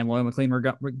out and Loyal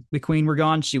McQueen were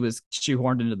gone, she was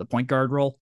shoehorned into the point guard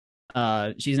role.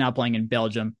 She's now playing in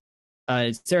Belgium.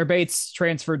 Sarah Bates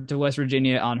transferred to West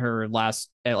Virginia on her last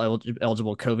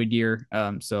eligible COVID year.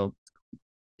 So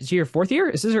is she her fourth year?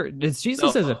 Is this her? She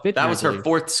says a fifth. That was her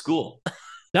fourth school.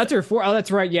 That's her fourth. Oh,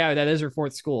 that's right. Yeah, that is her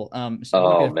fourth school.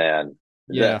 Man.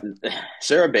 Yeah.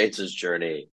 Sarah Bates's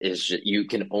journey is you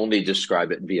can only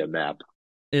describe it via map.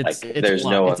 It's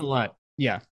a lot.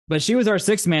 Yeah. But she was our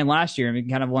sixth man last year. I mean,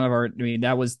 kind of one of our,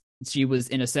 she was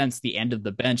in a sense the end of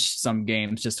the bench some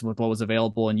games just with what was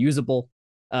available and usable.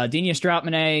 Dina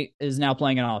Stroutmane is now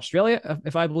playing in Australia,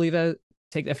 if I believe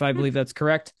that's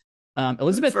correct.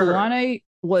 Elizabeth Delane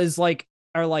was like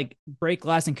our like break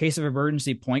glass in case of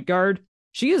emergency point guard.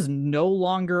 She is no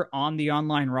longer on the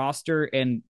online roster,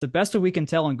 and the best that we can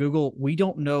tell on Google, we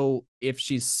don't know if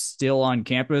she's still on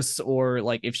campus or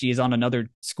like if she is on another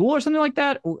school or something like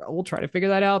that. We'll try to figure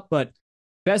that out, but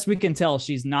best we can tell,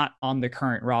 she's not on the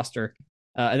current roster.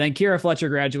 And then Kira Fletcher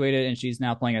graduated, and she's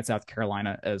now playing at South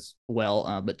Carolina as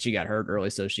well, but she got hurt early,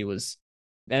 so she was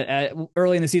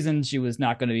early in the season. She was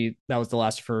not going to be. That was the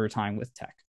last of her time with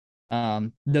Tech.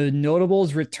 The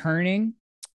notables returning,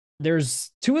 there's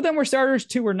two of them were starters,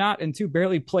 two were not, and two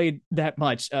barely played that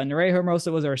much. Nerea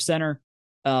Hermosa was our center,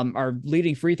 our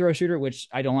leading free throw shooter, which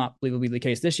I do not believe will be the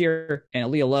case this year, and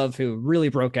Aaliyah Love, who really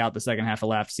broke out the second half of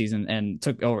last season and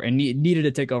took over and needed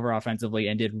to take over offensively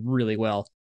and did really well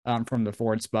from the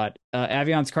forward spot.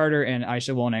 Aviance Carter and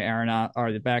Aisha Wone Arana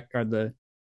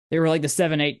they were like the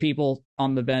 7-8 people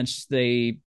on the bench.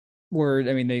 They were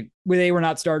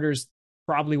not starters.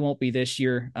 Probably won't be this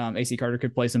year. AC Carter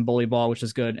could play some bully ball, which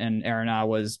is good. And Arana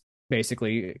was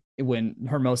basically when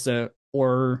Hermosa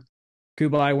or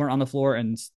Kubai weren't on the floor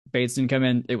and Bates didn't come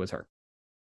in, it was her.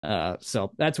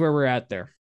 So that's where we're at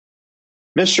there.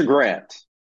 Mr. Grant,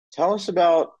 tell us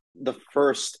about the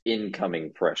first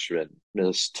incoming freshman,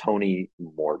 Miss Toni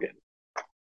Morgan.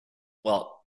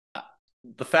 Well,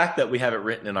 the fact that we have it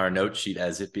written in our note sheet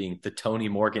as it being the Toni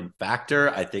Morgan factor,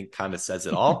 I think kind of says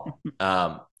it all.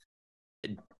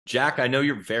 Jack, I know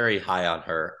you're very high on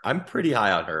her. I'm pretty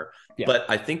high on her. Yeah. But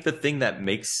I think the thing that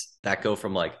makes that go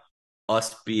from like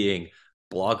us being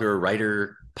blogger,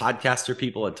 writer, podcaster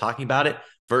people and talking about it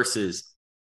versus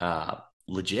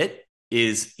legit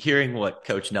is hearing what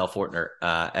Coach Nell Fortner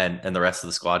and the rest of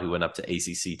the squad who went up to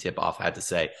ACC tip-off had to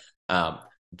say.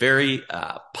 Very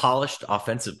polished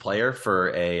offensive player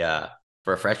for a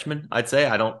freshman, I'd say.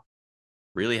 I don't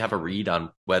really have a read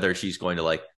on whether she's going to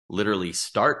like literally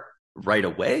start right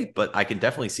away, but I can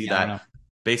definitely see that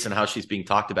based on how she's being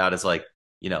talked about as like,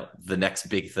 you know, the next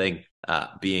big thing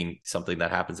being something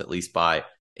that happens at least by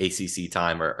ACC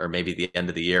time or maybe the end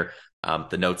of the year.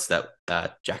 The notes that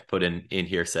Jack put in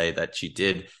here say that she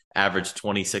did average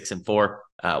 26-4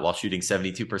 while shooting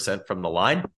 72% from the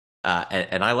line.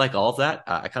 And I like all of that.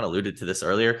 I kind of alluded to this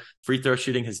earlier. Free throw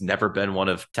shooting has never been one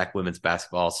of Tech women's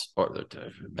basketball's or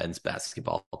men's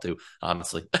basketball too,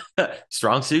 honestly.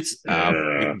 Strong suits. We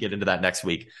can get into that next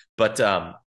week. But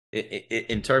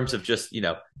in terms of just, you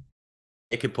know,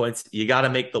 it points, you got to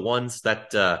make the ones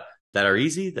that are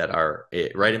easy, that are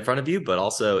right in front of you. But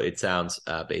also it sounds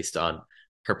based on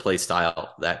her play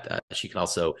style that she can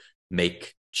also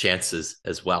make chances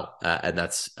as well. And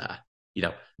that's, you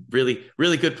know, really,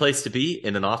 really good place to be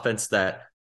in an offense that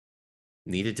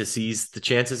needed to seize the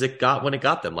chances it got when it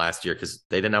got them last year because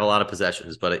they didn't have a lot of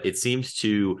possessions. But it seems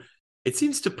to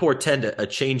portend a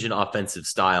change in offensive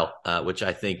style, which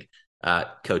I think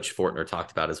Coach Fortner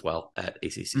talked about as well at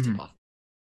ACC tip-off.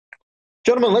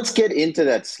 Gentlemen, let's get into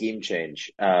that scheme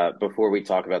change before we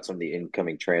talk about some of the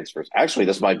incoming transfers. Actually,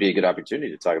 this might be a good opportunity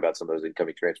to talk about some of those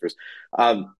incoming transfers.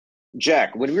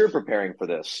 Jack, when we were preparing for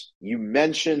this, you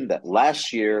mentioned that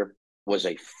last year was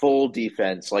a full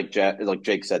defense, like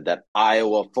Jake said, that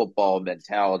Iowa football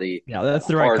mentality. Yeah, that's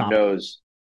the right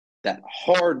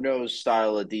hard-nosed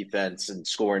style of defense and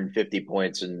scoring 50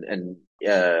 points and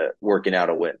working out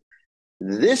a win.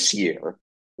 This year,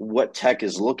 what Tech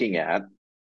is looking at,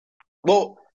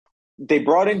 well, they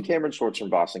brought in Cameron Schwartz from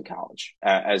Boston College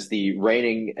as the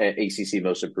reigning ACC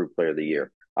Most Improved Player of the Year.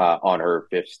 On her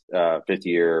fifth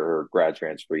year or grad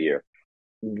transfer year.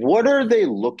 What are they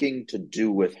looking to do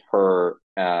with her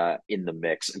in the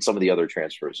mix and some of the other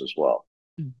transfers as well?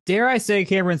 Dare I say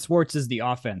Cameron Schwartz is the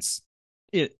offense?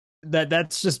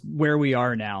 That's just where we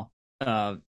are now,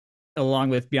 along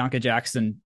with Bianca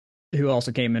Jackson, who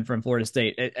also came in from Florida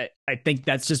State. I think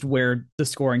that's just where the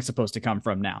scoring's supposed to come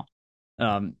from now.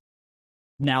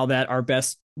 Now that our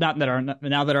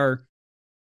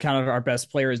kind of our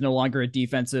best player is no longer a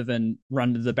defensive and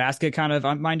run to the basket kind of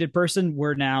minded person.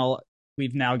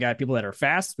 We've now got people that are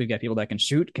fast. We've got people that can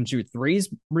shoot threes,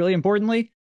 really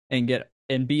importantly, and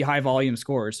be high volume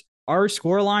scorers. Our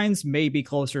score lines may be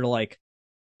closer to like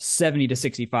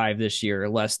 70-65 this year,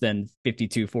 less than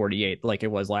 52-48 like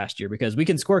it was last year, because we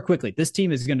can score quickly. This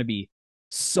team is going to be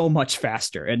so much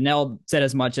faster. And Nell said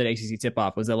as much at ACC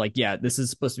tip-off was that like, yeah, this is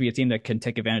supposed to be a team that can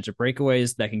take advantage of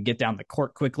breakaways, that can get down the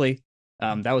court quickly.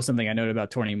 That was something I noted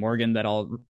about Toni Morgan that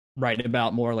I'll write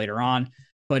about more later on.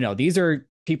 But no, these are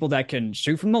people that can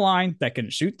shoot from the line, that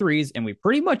can shoot threes, and we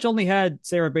pretty much only had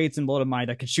Sarah Bates and Blotomai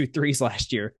that could shoot threes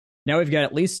last year. Now we've got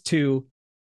at least two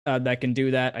that can do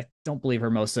that. I don't believe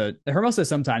Hermosa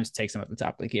sometimes takes them at the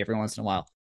top of the key every once in a while.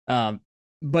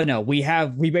 But no, we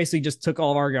basically just took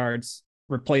all of our guards,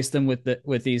 replace them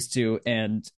with these two,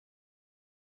 and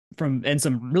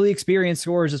some really experienced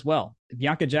scorers as well.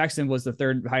 Bianca Jackson was the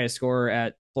third highest scorer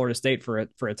at Florida State for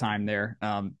a time there,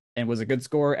 and was a good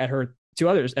scorer at her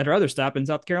other stop in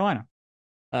South Carolina.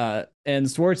 And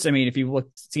Swartz, I mean, if you've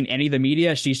seen any of the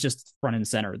media, she's just front and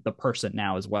center, the person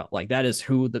now as well. Like that is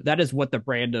what the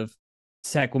brand of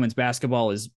Tech women's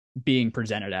basketball is being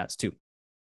presented as too.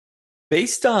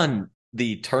 Based on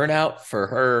the turnout for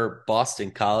her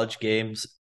Boston College games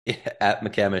at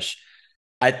McCamish,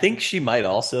 I think she might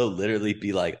also literally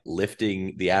be like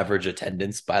lifting the average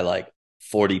attendance by like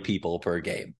 40 people per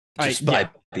game just by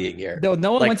being here. No one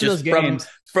like went to those games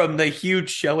from the huge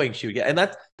showing she would get, and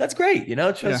that's great.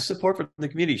 It shows support from the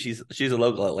community. She's a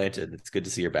local Atlantan. It's good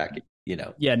to see her back.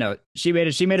 Yeah, no, she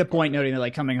made a point noting that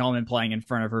like coming home and playing in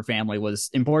front of her family was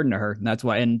important to her, and that's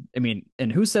why. And I mean,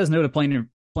 and who says no to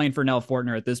playing for Nell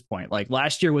Fortner at this point? Like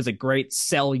last year was a great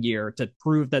sell year to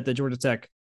prove that the Georgia Tech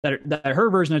that her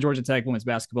version of Georgia Tech women's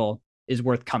basketball is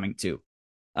worth coming to.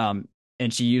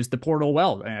 And she used the portal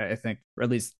well, I think, or at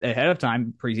least ahead of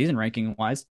time, preseason ranking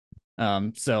wise.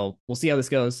 So we'll see how this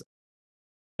goes.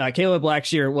 Kayla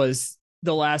Blackshear was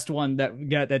the last one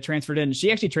that transferred in.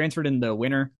 She actually transferred in the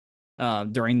winter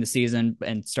during the season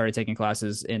and started taking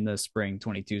classes in the spring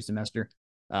 22 semester.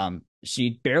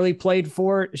 She barely played at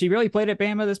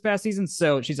Bama this past season,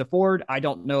 so she's a forward. I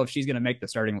don't know if she's going to make the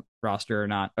starting roster or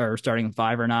not, or starting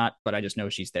five or not, but I just know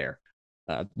she's there.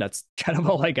 That's kind of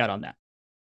all I got on that.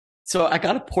 So I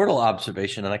got a portal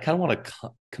observation, and I kind of want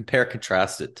to compare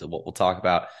contrast it to what we'll talk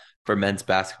about for men's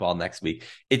basketball next week.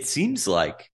 It seems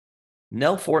like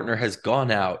Nell Fortner has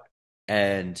gone out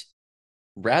and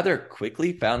rather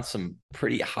quickly found some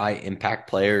pretty high impact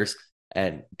players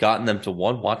and gotten them to,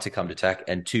 one, want to come to Tech,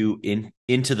 and two,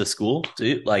 into the school.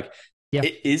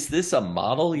 Is this a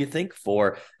model you think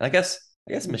for? And I guess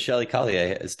Michelle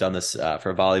Collier has done this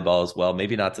for volleyball as well.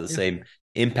 Maybe not to the same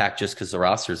impact, just because the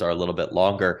rosters are a little bit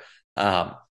longer.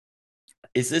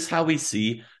 Is this how we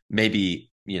see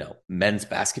maybe men's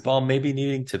basketball maybe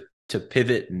needing to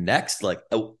pivot next?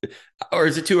 Or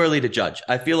is it too early to judge?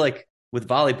 I feel like with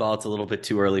volleyball, it's a little bit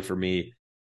too early for me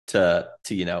to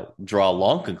draw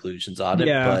long conclusions on it.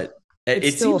 But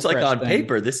it seems like on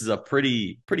paper, this is a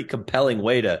pretty compelling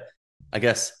way to, I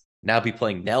guess, now be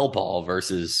playing Nell ball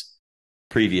versus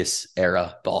previous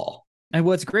era ball. And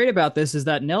what's great about this is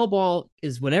that Nell ball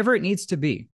is whatever it needs to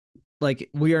be. Like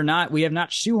we have not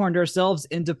shoehorned ourselves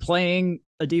into playing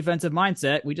a defensive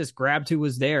mindset. We just grabbed who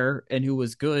was there and who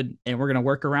was good, and we're going to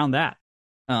work around that.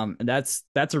 And that's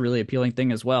a really appealing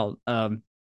thing as well.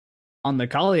 On the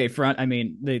Collier front, I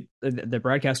mean, the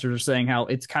broadcasters are saying how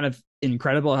it's kind of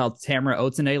incredible how Tamara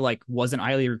Otene wasn't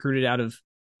highly recruited out of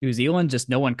New Zealand, just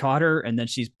no one caught her, and then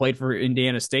she's played for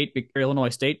Illinois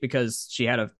State because she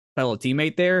had a fellow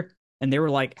teammate there, and they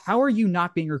were like, "How are you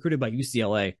not being recruited by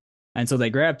UCLA?" And so they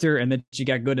grabbed her, and then she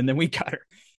got good, and then we got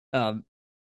her.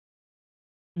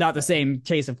 Not the same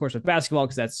case, of course, with basketball,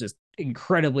 because that's just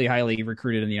incredibly highly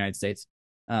recruited in the United States.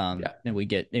 And we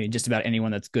get just about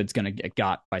anyone that's good is going to get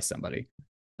got by somebody.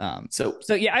 So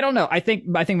yeah, I don't know. I think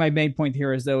my main point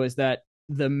here is that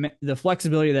the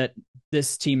flexibility that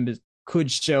this team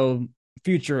could show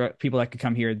future people that could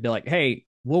come here and be like, hey,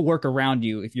 we'll work around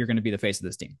you if you're going to be the face of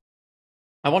this team.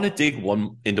 I want to dig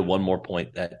into one more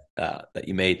point that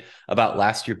you made about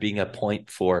last year being a point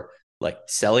for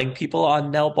selling people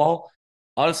on Nell ball.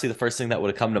 Honestly, the first thing that would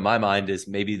have come to my mind is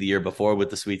maybe the year before with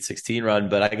the Sweet 16 run.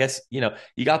 But I guess, you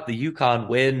got the UConn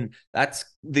win.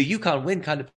 The UConn win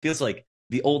kind of feels like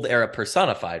the old era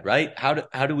personified, right?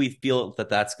 How do we feel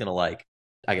that's going to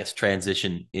I guess,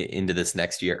 transition into this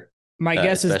next year? My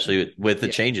guess especially with the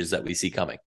changes that we see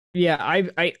coming. Yeah,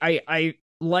 I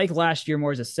like last year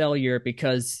more as a sell year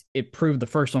because it proved the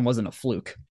first one wasn't a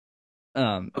fluke.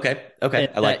 Okay.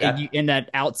 I like that. In that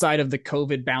outside of the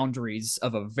COVID boundaries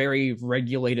of a very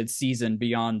regulated season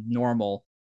beyond normal,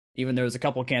 even there was a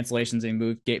couple of cancellations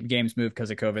and games moved because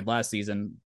of COVID last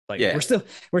season.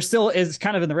 We're still is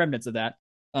kind of in the remnants of that.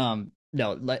 I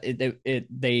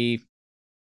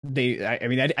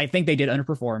think they did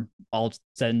underperform, all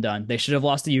said and done. They should have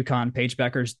lost to UConn. Paige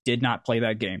Beckers did not play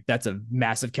that game. That's a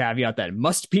massive caveat that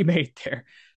must be made there.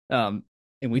 And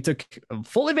we took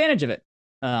full advantage of it.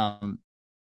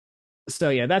 So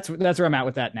yeah, that's where I'm at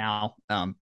with that now.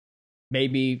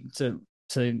 Maybe to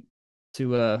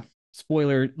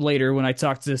spoiler later when I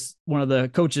talk to one of the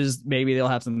coaches, maybe they'll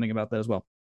have something about that as well.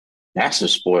 Massive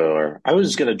spoiler. I was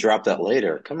just going to drop that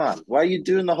later. Come on. Why are you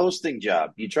doing the hosting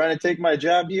job? You trying to take my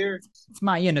job here? It's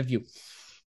my interview.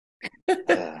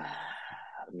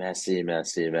 Messy.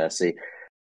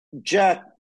 Jack,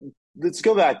 let's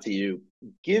go back to you.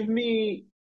 Give me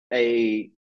a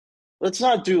let's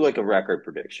not do like a record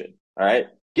prediction. All right.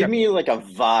 Give Okay. me like a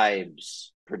vibes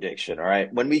prediction. All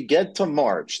right. When we get to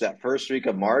March, that first week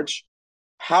of March,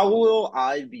 how will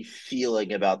I be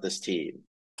feeling about this team?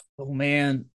 Oh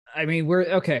man. I mean, we're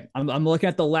okay. I'm looking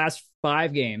at the last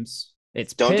 5 games.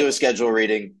 It's Don't do Pitt. a schedule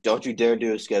reading. Don't you dare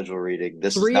do a schedule reading.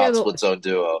 This is Three of not the split zone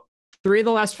duo. 3 of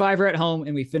the last 5 are at home,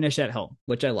 and we finish at home,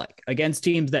 which I like against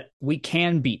teams that we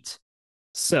can beat.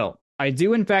 So I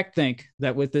do, in fact, think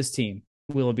that with this team,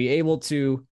 we'll be able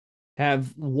to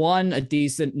have won a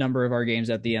decent number of our games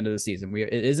at the end of the season.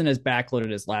 It isn't as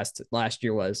backloaded as last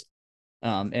year was,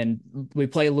 and we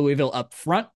play Louisville up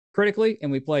front critically,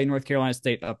 and we play North Carolina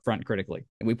State up front critically,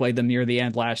 and we played them near the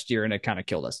end last year, and it kind of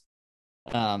killed us.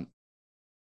 Um,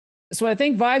 so I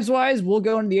think vibes wise, we'll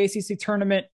go into the ACC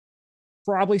tournament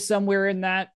probably somewhere in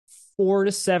that 4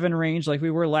 to 7 range, like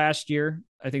we were last year.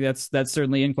 I think that's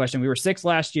certainly in question. We were 6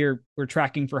 last year. We're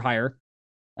tracking for higher,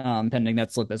 pending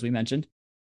that slip, as we mentioned.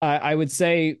 I would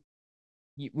say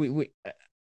we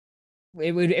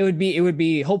it would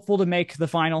be hopeful to make the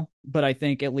final, but I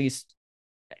think at least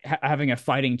having a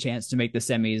fighting chance to make the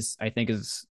semis, I think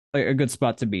is a good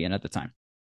spot to be in at the time.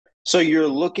 So you're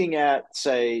looking at,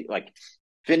 say, like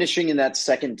finishing in that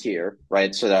second tier,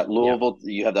 right? So that Yeah. Louisville,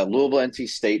 you have that Louisville NC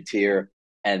State tier,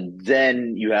 and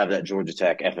then you have that Georgia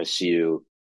Tech FSU.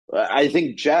 I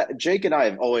think Jake and I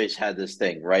have always had this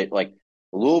thing, right? Like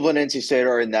Louisville and NC State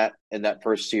are in that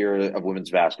first tier of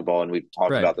women's basketball, and we've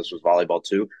talked Right. about this with volleyball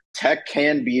too. Tech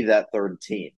can be that third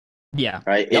team, Yeah.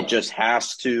 right? It Yep. just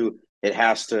has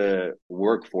to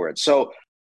work for it. So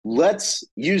let's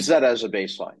use that as a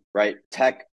baseline, right?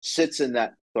 Tech sits in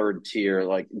that third tier,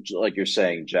 like you're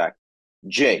saying, Jack.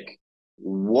 Jake,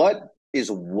 what is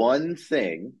one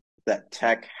thing that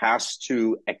Tech has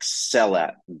to excel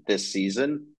at this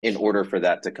season in order for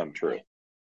that to come true?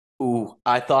 Ooh,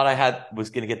 I thought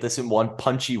was going to get this in one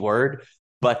punchy word,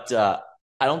 but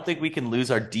I don't think we can lose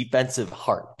our defensive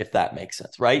heart, if that makes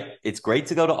sense, right? It's great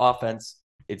to go to offense.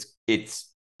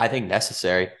 It's I think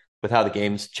necessary with how the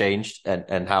game's changed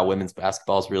and how women's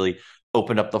basketball's really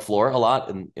opened up the floor a lot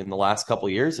in the last couple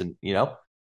of years, and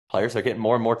players are getting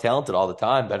more and more talented all the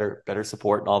time, better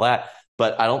support and all that.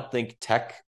 But I don't think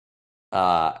Tech.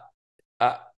 Uh,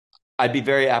 uh, I'd be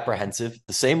very apprehensive.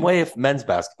 The same way if men's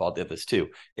basketball did this too.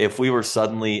 If we were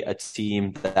suddenly a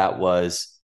team that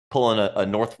was pulling a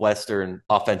Northwestern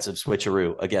offensive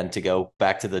switcheroo, again, to go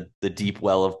back to the deep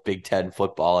well of Big Ten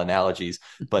football analogies.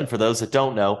 But for those that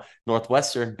don't know,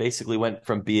 Northwestern basically went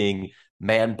from being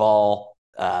man ball,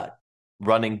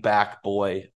 running back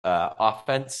boy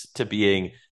offense to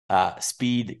being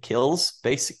speed kills,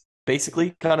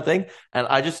 basically kind of thing. And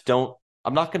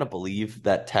I'm not going to believe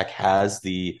that Tech has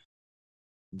the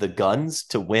guns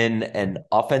to win an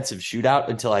offensive shootout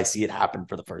until I see it happen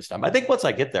for the first time. I think once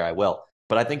I get there, I will.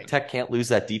 But I think Tech can't lose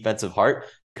that defensive heart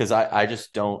because I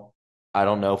just don't. I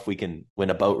don't know if we can win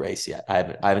a boat race yet. I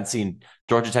haven't seen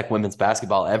Georgia Tech women's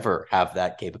basketball ever have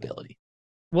that capability.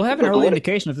 We'll have an Look, early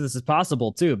indication if this is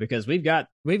possible too, because we've got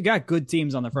good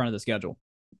teams on the front of the schedule.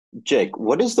 Jake,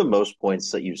 what is the most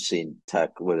points that you've seen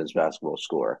Tech women's basketball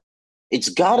score? It's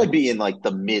got to be in like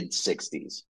the mid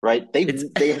 60s, right? They It's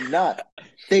they have not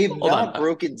they've hold not on.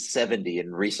 broken 70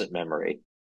 in recent memory.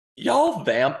 Y'all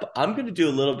vamp. I'm going to do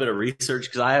a little bit of research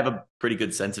because I have a pretty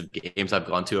good sense of games I've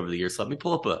gone to over the years. So let me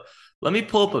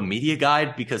pull up a media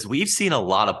guide because we've seen a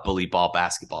lot of bully ball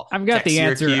basketball. I've got Tech the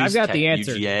answer. Syracuse, I've got Tech the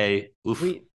answer. UGA. Oof.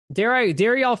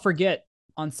 Dare y'all forget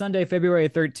on Sunday, February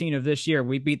 13 of this year,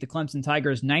 we beat the Clemson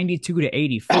Tigers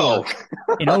 92-84 Oh,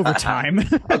 in overtime.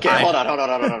 okay. Hold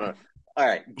on. All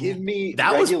right, give me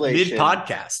That was regulation. mid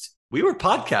podcast. We were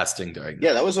podcasting during that.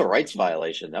 Yeah, that was a rights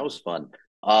violation. That was fun.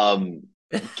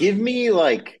 Give me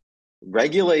like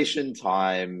regulation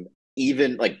time,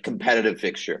 even like competitive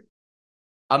fixture.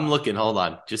 I'm looking. Hold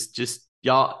on. Just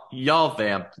y'all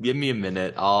vamp. Give me a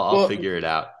minute. I'll Well, figure it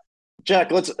out.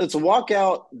 Jack, let's walk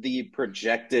out the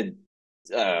projected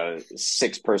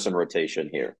 6-person rotation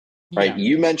here. Right. Yeah.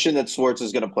 You mentioned that Swartz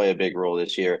is going to play a big role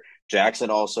this year. Jackson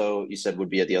also, you said, would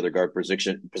be at the other guard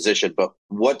position. But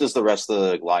what does the rest of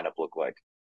the lineup look like?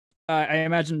 I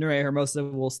imagine Nuria Hermosa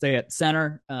will stay at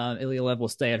center. Ilya Lev will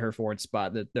stay at her forward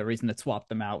spot. The reason to swap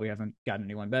them out, we haven't gotten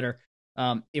anyone better.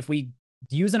 If we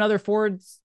use another forward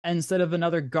instead of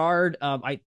another guard,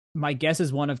 my guess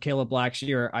is one of Caleb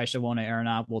Blackshear or Aisha Wona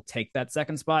Arenat will take that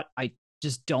second spot. I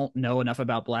just don't know enough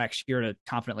about Blackshear to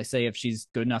confidently say if she's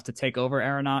good enough to take over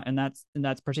Arenat in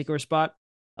that particular spot.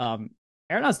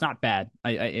 Arenat's not bad.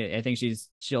 I think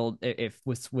she'll if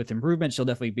with improvement she'll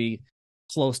definitely be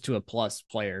close to a plus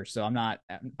player. So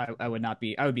I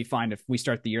would be fine if we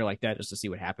start the year like that just to see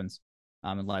what happens.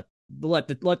 And let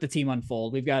the team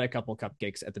unfold. We've got a couple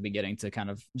cupcakes at the beginning to kind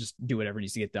of just do whatever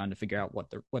needs to get done to figure out what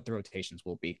the rotations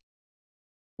will be.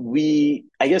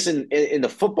 I guess in the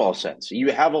football sense,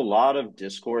 you have a lot of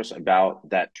discourse about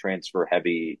that transfer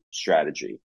heavy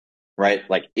strategy, right?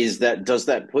 Like, does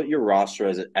that put your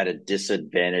roster at a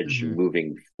disadvantage Mm-hmm.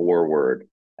 moving forward?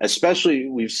 Especially,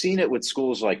 we've seen it with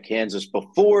schools like Kansas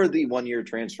before the 1 year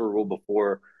transfer rule,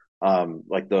 before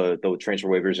like the transfer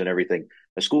waivers and everything.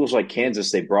 The schools like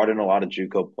Kansas, they brought in a lot of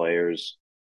JUCO players,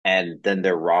 and then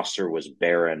their roster was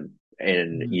barren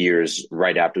in Mm-hmm. years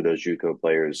right after those JUCO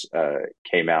players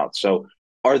came out. So,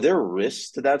 are there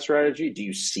risks to that strategy? Do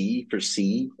you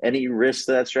foresee any risks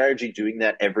to that strategy, doing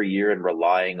that every year and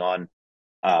relying on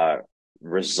uh,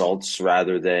 results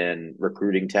rather than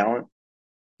recruiting talent?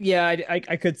 Yeah,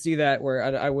 I could see that where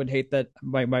I would hate that.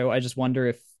 I just wonder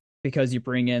if because you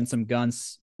bring in some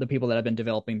guns, the people that have been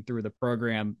developing through the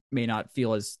program may not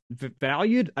feel as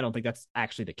valued. I don't think that's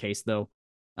actually the case though.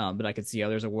 But I could see how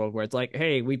there's a world where it's like,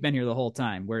 hey, we've been here the whole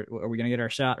time. Where are we going to get our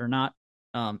shot or not?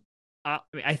 Um,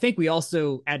 I think we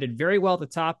also added very well at the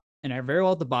top and are very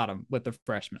well at the bottom with the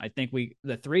freshmen. I think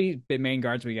the three main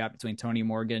guards we got between Tony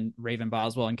Morgan, Raven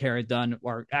Boswell, and Kara Dunn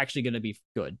are actually going to be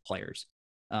good players.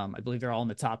 I believe they're all in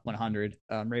the top 100.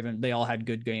 Raven, they all had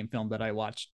good game film that I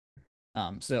watched.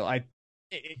 So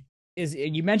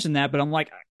you mentioned that, but I'm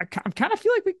like, I kind of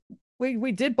feel like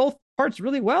we did both parts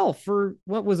really well for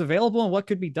what was available and what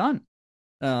could be done.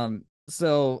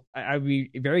 So I'd be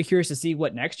very curious to see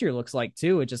what next year looks like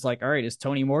too. It's just like, all right, is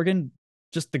Tony Morgan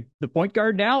just the point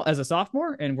guard now as a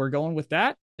sophomore, and we're going with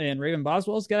that? And Raven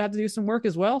Boswell's got to have to do some work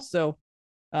as well. So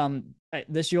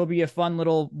this year will be a fun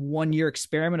little 1 year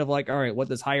experiment of like, all right, what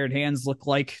does hired hands look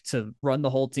like to run the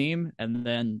whole team? And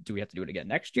then do we have to do it again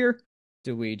next year?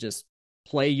 Do we just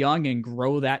play young and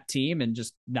grow that team and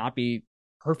just not be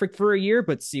perfect for a year,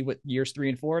 but see what years 3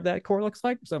 and 4 of that core looks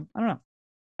like? So I don't know.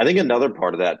 I think another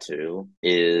part of that too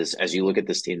is, as you look at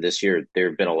this team this year, there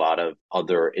have been a lot of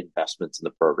other investments in the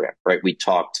program, right? We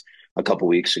talked a couple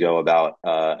weeks ago about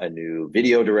a new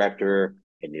video director,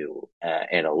 a new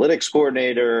analytics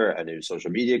coordinator, a new social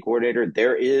media coordinator.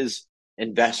 There is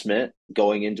investment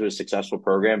going into a successful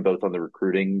program, both on the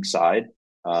recruiting side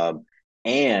um,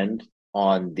 and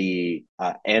on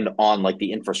like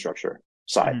the infrastructure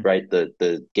side, Mm-hmm. right?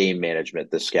 The game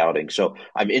management, the scouting. So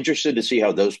I'm interested to see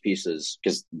how those pieces,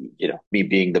 because me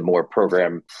being the more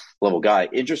program level guy,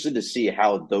 interested to see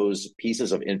how those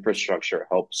pieces of infrastructure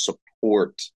help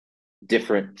support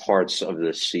different parts of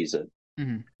this season.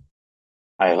 Mm-hmm.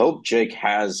 I hope Jake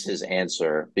has his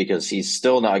answer because he's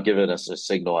still not given us a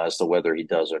signal as to whether he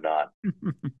does or not.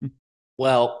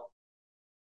 Well,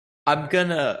 I'm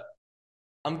gonna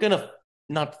I'm gonna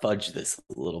not fudge this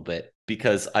a little bit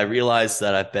because I realize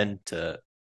that I've been to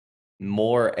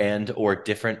more and or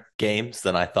different games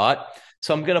than I thought.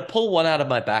 So I'm gonna pull one out of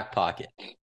my back pocket.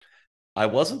 I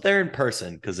wasn't there in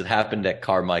person because it happened at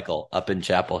Carmichael up in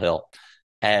Chapel Hill,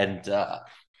 and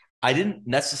I didn't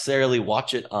necessarily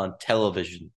watch it on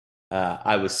television.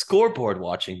 I was scoreboard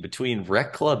watching between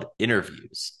Rec Club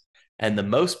interviews, and the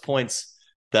most points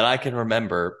that I can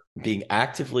remember being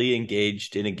actively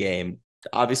engaged in a game,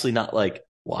 obviously not like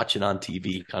watching on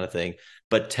TV kind of thing,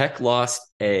 but Tech lost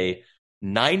a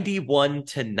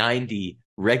 91-90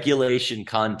 regulation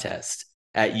contest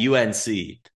at UNC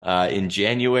in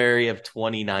January of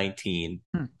 2019.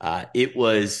 It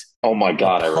was Oh my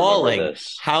God, I remember appalling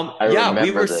this. how I we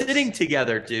remember were this. sitting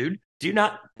together, dude. Do you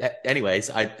not anyways,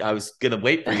 I was gonna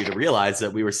wait for you to realize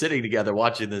that we were sitting together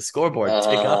watching the scoreboard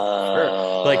tick up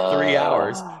for like 3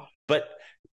 hours. Uh, But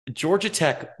Georgia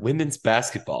Tech women's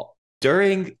basketball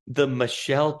during the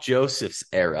Michelle Josephs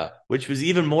era, which was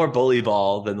even more bully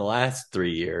ball than the last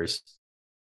 3 years,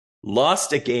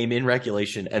 lost a game in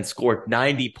regulation and scored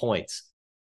 90 points.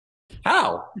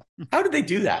 How? How did they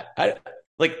do that?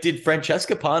 Did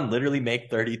Francesca Pond literally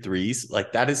make 33s?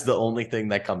 Like, that is the only thing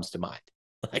that comes to mind.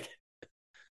 Like,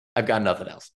 I've got nothing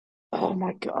else. oh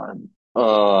my God.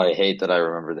 Oh, I hate that I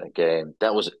remember that game.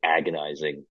 That was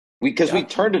agonizing. We Yeah.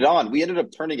 turned it on. We ended up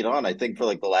turning it on, I think, for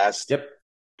like the last Yep.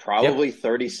 probably Yep.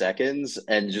 30 seconds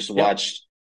and just Yep. watched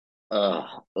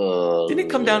Didn't it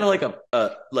come down to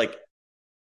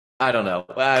I don't know.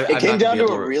 it I'm came not gonna down be to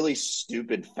able a to. really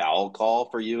stupid foul call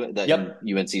for you that in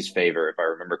Yep. UNC's favor, if I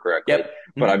remember correctly. Yep.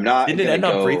 But I'm not Didn't it gonna end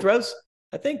on free go. throws?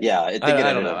 I think. Yeah, I think it I don't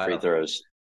ended know. on I free don't. throws.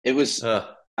 It was.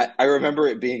 Uh, I remember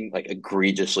it being like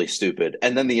egregiously stupid,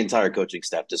 and then the entire coaching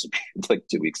staff disappeared like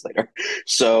 2 weeks later.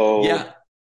 So yeah.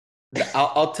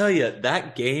 I'll tell you,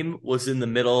 that game was in the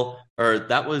middle, or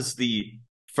that was the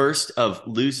first of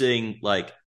losing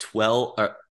like 12,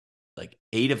 or like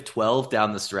 8 of 12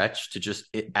 down the stretch to just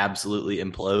absolutely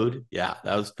implode. Yeah,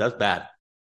 that's bad.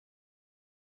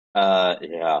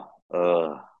 Yeah.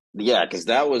 Yeah, because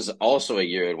that was also a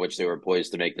year in which they were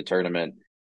poised to make the tournament.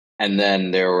 And then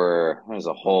there's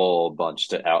a whole bunch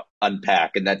to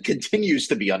unpack, and that continues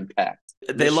to be unpacked.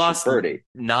 They Mr. lost Purdy.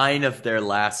 9 of their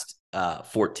last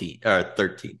 14 or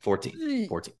 13, 14,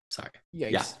 14. Sorry.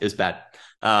 Yikes. Yeah, it was bad.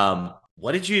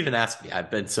 What did you even ask me? I've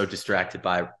been so distracted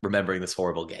by remembering this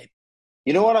horrible game.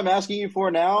 You know what I'm asking you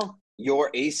for now? Your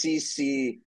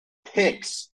ACC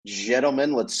picks.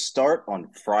 Gentlemen, let's start on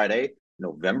Friday,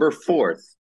 November 4th.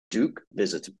 Duke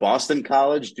visits Boston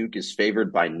College. Duke is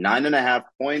favored by 9.5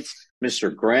 points.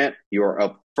 Mr. Grant, you are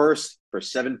up first for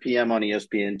 7 p.m. on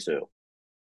ESPN2.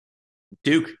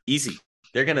 Duke, easy.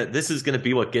 This is gonna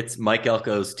be what gets Mike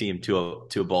Elko's team to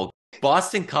a bowl.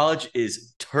 Boston College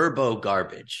is turbo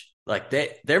garbage. Like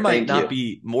there might not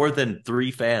be more than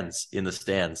 3 fans in the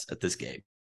stands at this game.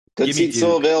 Good seats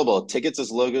still available. Tickets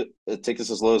as low as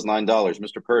 $9.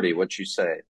 Mr. Purdy, what you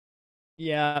say?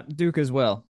 Yeah, Duke as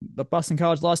well. But Boston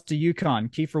College lost to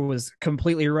UConn. Kiefer was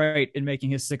completely right in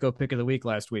making his sicko pick of the week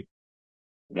last week.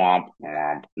 Womp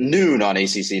womp. Noon on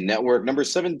ACC Network. Number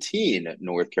 17,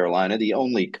 North Carolina, the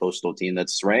only coastal team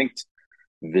that's ranked,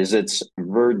 visits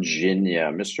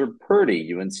Virginia. Mr.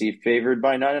 Purdy, UNC favored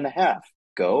by 9.5.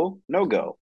 Go, no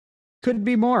go? Could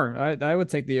be more. I would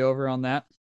take the over on that.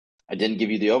 I didn't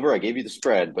give you the over. I gave you the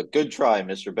spread, but good try,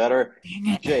 Mr. Better.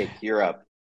 Jake, you're up.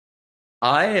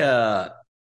 I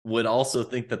would also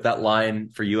think that line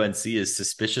for UNC is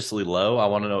suspiciously low. I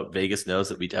want to know what Vegas knows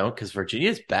that we don't, because Virginia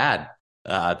is bad.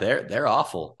 They're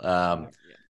awful.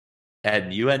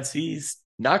 And UNC's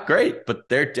not great, but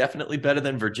they're definitely better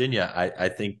than Virginia. I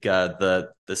think the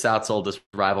South's oldest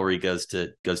rivalry goes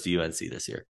to UNC this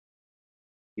year.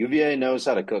 UVA knows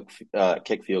how to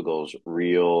kick field goals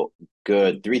real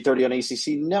good. 3:30 on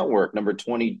ACC Network. Number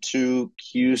 22,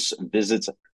 Cuse visits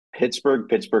Pittsburgh.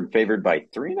 Pittsburgh favored by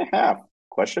 3.5.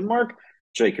 Question mark?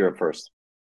 Jake, you're up first.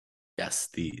 Yes,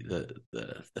 the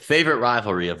favorite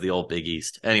rivalry of the old Big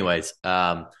East. Anyways,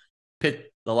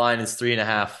 Pitt, the line is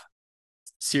 3.5.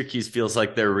 Syracuse feels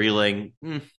like they're reeling.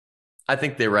 I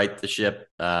think they right the ship.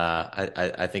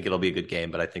 I think it'll be a good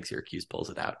game, but I think Syracuse pulls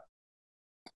it out.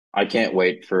 I can't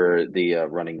wait for the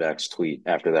running backs tweet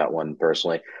after that one,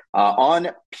 personally. On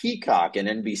Peacock and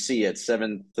NBC at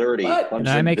 7:30,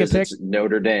 Clemson visits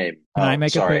Notre Dame. Can I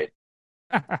make a pick?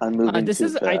 I'm moving this too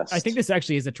is fast. I think this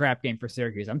actually is a trap game for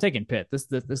Syracuse. I'm taking Pitt. The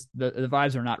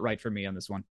vibes are not right for me on this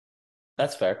one.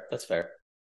 That's fair.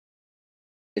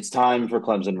 It's time for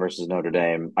Clemson versus Notre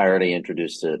Dame. I already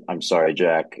introduced it. I'm sorry,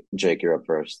 Jack. Jake, you're up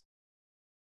first.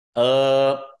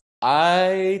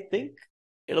 I think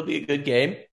it'll be a good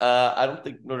game. I don't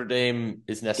think Notre Dame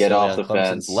is necessarily on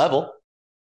Clemson's level,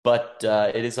 but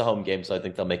it is a home game, so I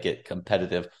think they'll make it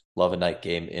competitive. Love a night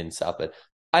game in South Bend.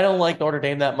 I don't like Notre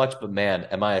Dame that much, but man,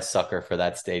 am I a sucker for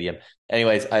that stadium.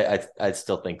 Anyways, I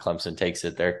still think Clemson takes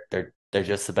it. They're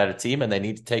just the better team, and they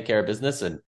need to take care of business,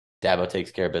 and Dabo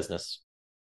takes care of business.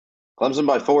 Clemson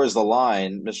by 4 is the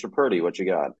line. Mr. Purdy, what you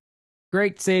got?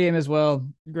 Great stadium as well.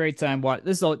 Great time.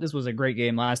 This was a great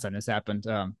game last time this happened.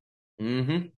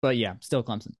 But yeah, still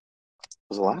Clemson.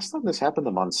 Was the last time this happened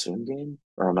the monsoon game,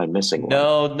 or am I missing one?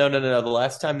 No. The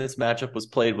last time this matchup was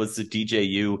played was the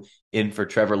DJU in for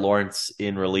Trevor Lawrence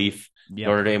in relief. Yep.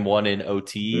 Notre Dame won in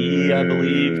OT, I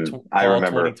believe. I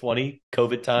remember 2020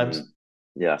 COVID times.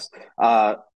 Yes.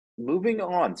 Moving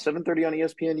on, 7:30 on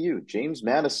ESPNU. James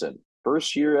Madison,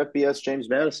 first year FBS. James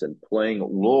Madison playing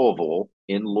Louisville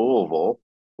in Louisville.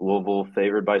 Louisville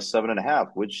favored by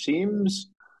 7.5, which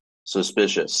seems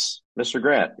suspicious. Mr.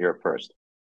 Grant, you're up first.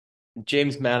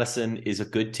 James Madison is a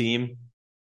good team.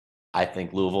 I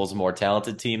think Louisville's a more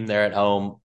talented team. They're at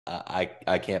home.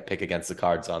 I can't pick against the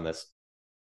Cards on this.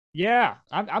 Yeah,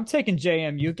 I'm taking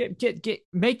JMU. Get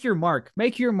make your mark.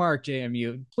 Make your mark,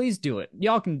 JMU. Please do it.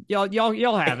 Y'all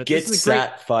have it. Get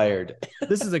Sat fired.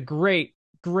 This is a great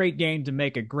game to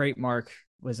make a great mark.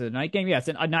 Was it a night game? Yeah, it's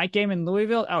a night game in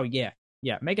Louisville. Oh yeah,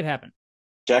 make it happen.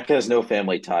 Jack has no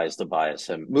family ties to bias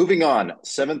him. Moving on,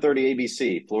 7:30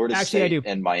 ABC, Florida State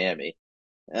and Miami.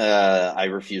 I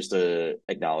refuse to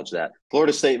acknowledge that.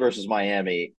 Florida State versus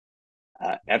Miami.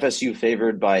 FSU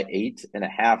favored by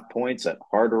 8.5 points at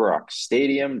Hard Rock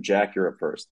Stadium. Jack, you're up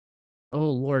first. Oh,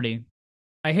 Lordy.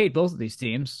 I hate both of these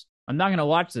teams. I'm not going to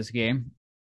watch this game.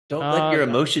 Don't let your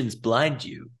emotions blind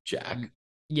you, Jack.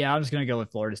 Yeah, I'm just going to go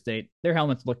with Florida State. Their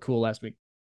helmets looked cool last week.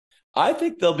 I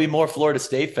think there'll be more Florida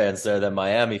State fans there than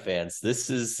Miami fans.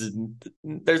 There's going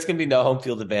to be no home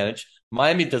field advantage.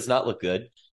 Miami does not look good,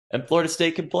 and Florida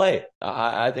State can play.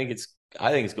 I think it's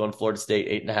I think it's going Florida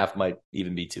State. 8.5 might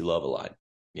even be too low of a line,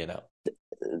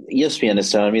 ESPN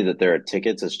is telling me that there are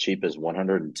tickets as cheap as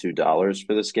 $102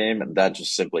 for this game, and that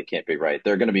just simply can't be right.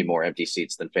 There are going to be more empty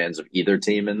seats than fans of either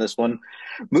team in this one.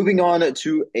 Moving on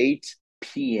to 8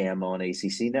 p.m. on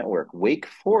ACC Network, Wake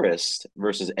Forest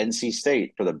versus NC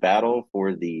State for the battle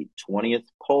for the 20th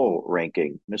poll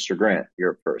ranking. Mr. Grant,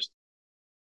 you're up first.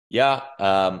 Yeah,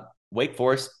 Wake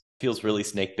Forest feels really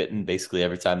snake bitten basically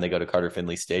every time they go to Carter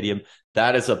Finley Stadium.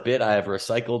 That is a bit I have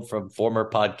recycled from former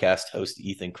podcast host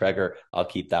Ethan Kreger. I'll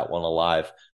keep that one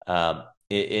alive.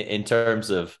 In terms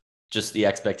of just the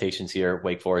expectations here,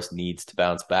 Wake Forest needs to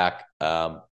bounce back.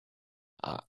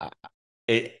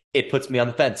 It puts me on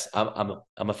the fence. I'm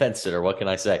a fence sitter. What can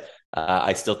I say?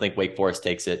 I still think Wake Forest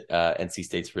takes it. NC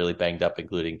State's really banged up,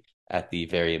 including at the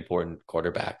very important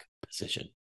quarterback position.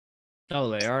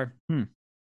 Oh, they are.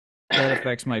 That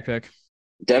affects my pick.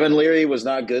 Devin Leary was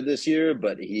not good this year,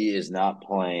 but he is not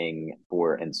playing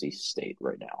for NC State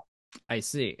right now. I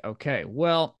see. Okay.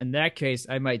 Well, in that case,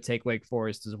 I might take Wake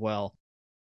Forest as well.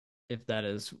 If that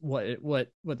is what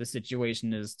the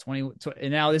situation is. 20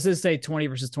 and now this is say 20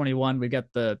 versus 21. We got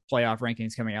the playoff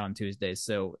rankings coming out on Tuesday,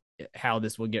 so how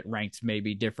this will get ranked may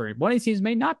be different. One of these teams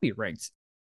may not be ranked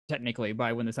technically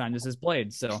by when the time this is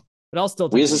played. So, but I'll still.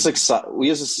 We as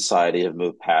a society have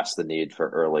moved past the need for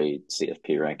early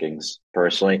CFP rankings.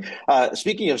 Personally,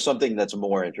 speaking of something that's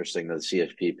more interesting than the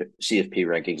CFP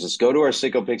rankings, let's go to our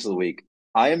sicko picks of the week.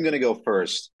 I am going to go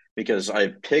first because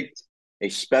I've picked a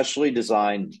specially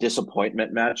designed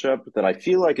disappointment matchup that I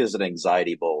feel like is an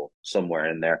anxiety bowl somewhere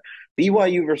in there.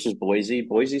 BYU versus Boise.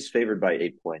 Boise's favored by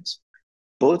 8 points.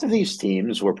 Both of these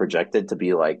teams were projected to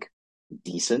be like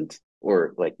decent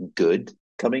or like good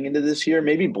coming into this year.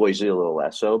 Maybe Boise a little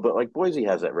less so, but like Boise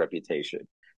has that reputation,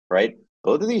 right?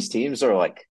 Both of these teams are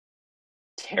like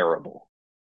terrible.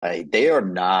 They are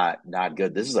not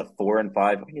good. This is a 4-5.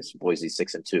 I think it's Boise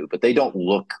 6-2, but they don't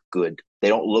look good. They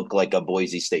don't look like a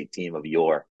Boise State team of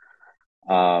yore.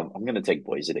 I'm going to take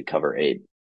Boise to cover 8.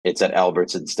 It's at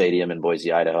Albertson Stadium in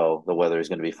Boise, Idaho. The weather is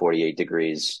going to be 48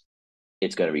 degrees.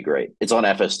 It's going to be great. It's on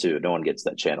FS2. No one gets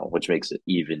that channel, which makes it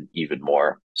even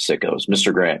more sickos.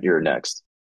 Mr. Grant, you're next.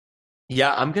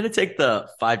 Yeah, I'm going to take the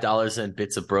 $5 and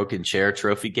bits of broken chair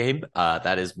trophy game.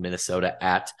 That is Minnesota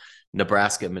at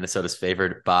Nebraska. Minnesota's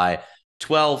favored by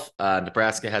 12.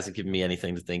 Nebraska hasn't given me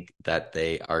anything to think that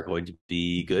they are going to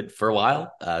be good for a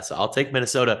while. So I'll take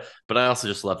Minnesota, but I also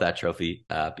just love that trophy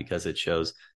because it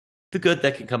shows the good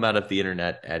that can come out of the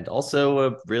internet and also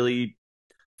a really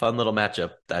fun little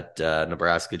matchup that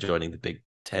Nebraska joining the Big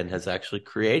Ten has actually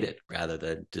created rather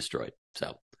than destroyed.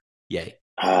 So, yay.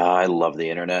 I love the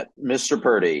internet. Mr.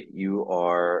 Purdy, you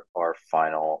are our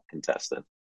final contestant.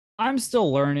 I'm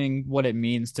still learning what it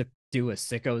means to do a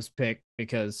sickos pick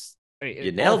because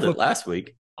you nailed it last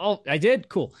week. I did.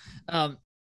 Cool.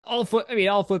 All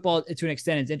football to an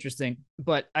extent is interesting,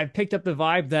 but I've picked up the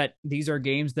vibe that these are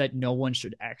games that no one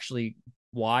should actually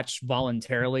watch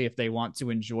voluntarily if they want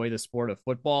to enjoy the sport of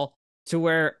football. To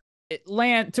where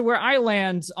I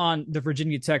land on the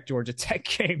Virginia Tech Georgia Tech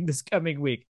game this coming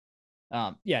week.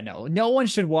 No one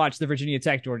should watch the Virginia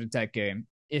Tech Georgia Tech game.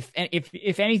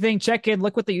 If anything, check in,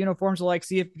 look what the uniforms are like,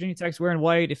 see if Virginia Tech's wearing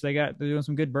white, if they're doing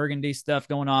some good burgundy stuff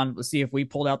going on. Let's see if we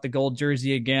pulled out the gold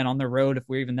jersey again on the road, if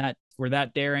we're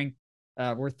that daring.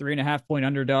 We're 3.5 point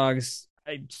underdogs.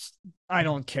 I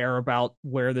don't care about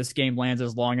where this game lands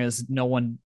as long as no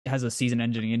one has a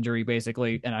season-ending injury,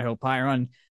 basically, and I hope Pyron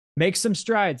makes some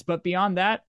strides. But beyond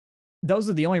that, those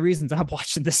are the only reasons I'm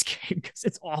watching this game, because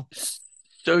it's awful.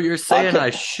 So you're saying I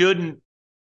shouldn't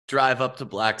drive up to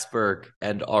Blacksburg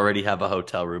and already have a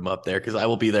hotel room up there because I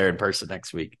will be there in person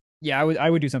next week. Yeah, I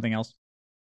would do something else.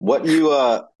 What you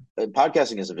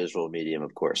podcasting is a visual medium,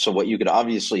 of course. So what you could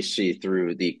obviously see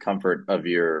through the comfort of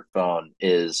your phone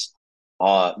is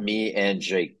me and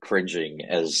Jake cringing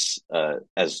as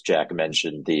Jack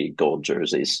mentioned the gold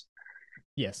jerseys.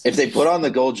 Yes. If they put on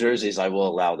the gold jerseys, I will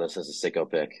allow this as a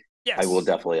sicko pick. Yes. I will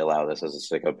definitely allow this as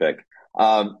a sicko pick.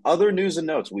 Other news and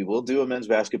notes. We will do a men's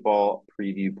basketball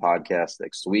preview podcast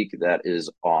next week. That is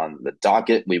on the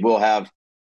docket. We will have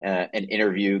an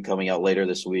interview coming out later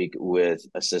this week with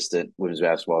assistant women's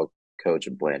basketball coach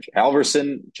Blanche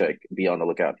Alverson. Be on the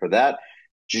lookout for that.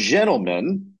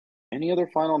 Gentlemen, any other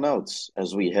final notes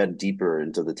as we head deeper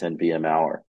into the 10 p.m.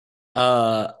 hour?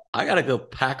 I got to go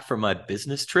pack for my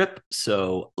business trip.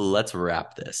 So let's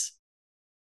wrap this.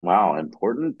 Wow,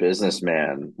 important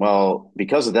businessman. Well,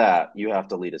 because of that, you have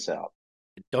to lead us out.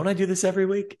 Don't I do this every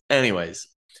week? Anyways,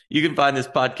 You can find this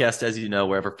podcast, as you know,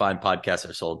 wherever fine podcasts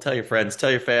are sold. Tell your friends,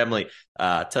 tell your family,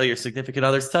 tell your significant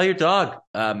others, tell your dog.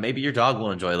 Maybe your dog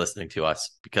will enjoy listening to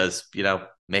us because,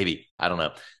 maybe. I don't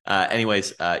know.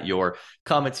 Anyways, your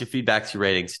comments, your feedbacks, your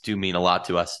ratings do mean a lot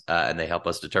to us, and they help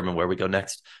us determine where we go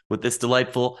next with this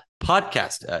delightful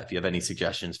podcast. If you have any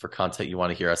suggestions for content you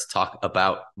want to hear us talk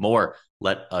about more,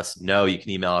 let us know. You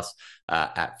can email us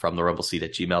at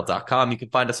fromtherumbleseat@gmail.com. You can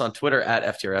find us on Twitter at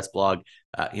FTRSblog.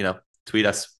 Tweet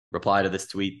us, reply to this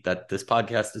tweet that this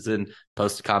podcast is in,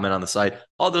 post a comment on the site.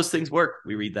 All those things work.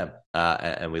 We read them,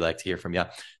 and we like to hear from you.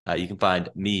 You can find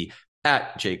me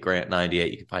at Jake Grant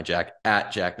 98. You can find Jack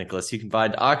at Jack Nicholas. You can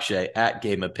find Akshay at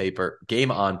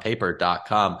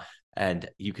GameOnPaper.com. And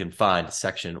you can find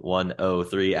Section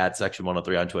 103 at Section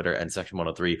 103 on Twitter and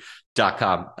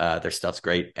Section103.com. Their stuff's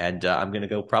great. And I'm going to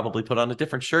go probably put on a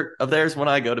different shirt of theirs when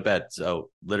I go to bed. So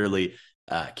literally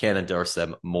can't endorse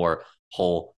them more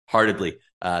wholeheartedly.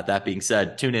 That being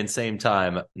said, tune in same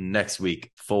time next week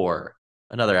for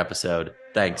another episode.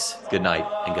 Thanks. Good night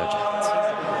and go Jackets.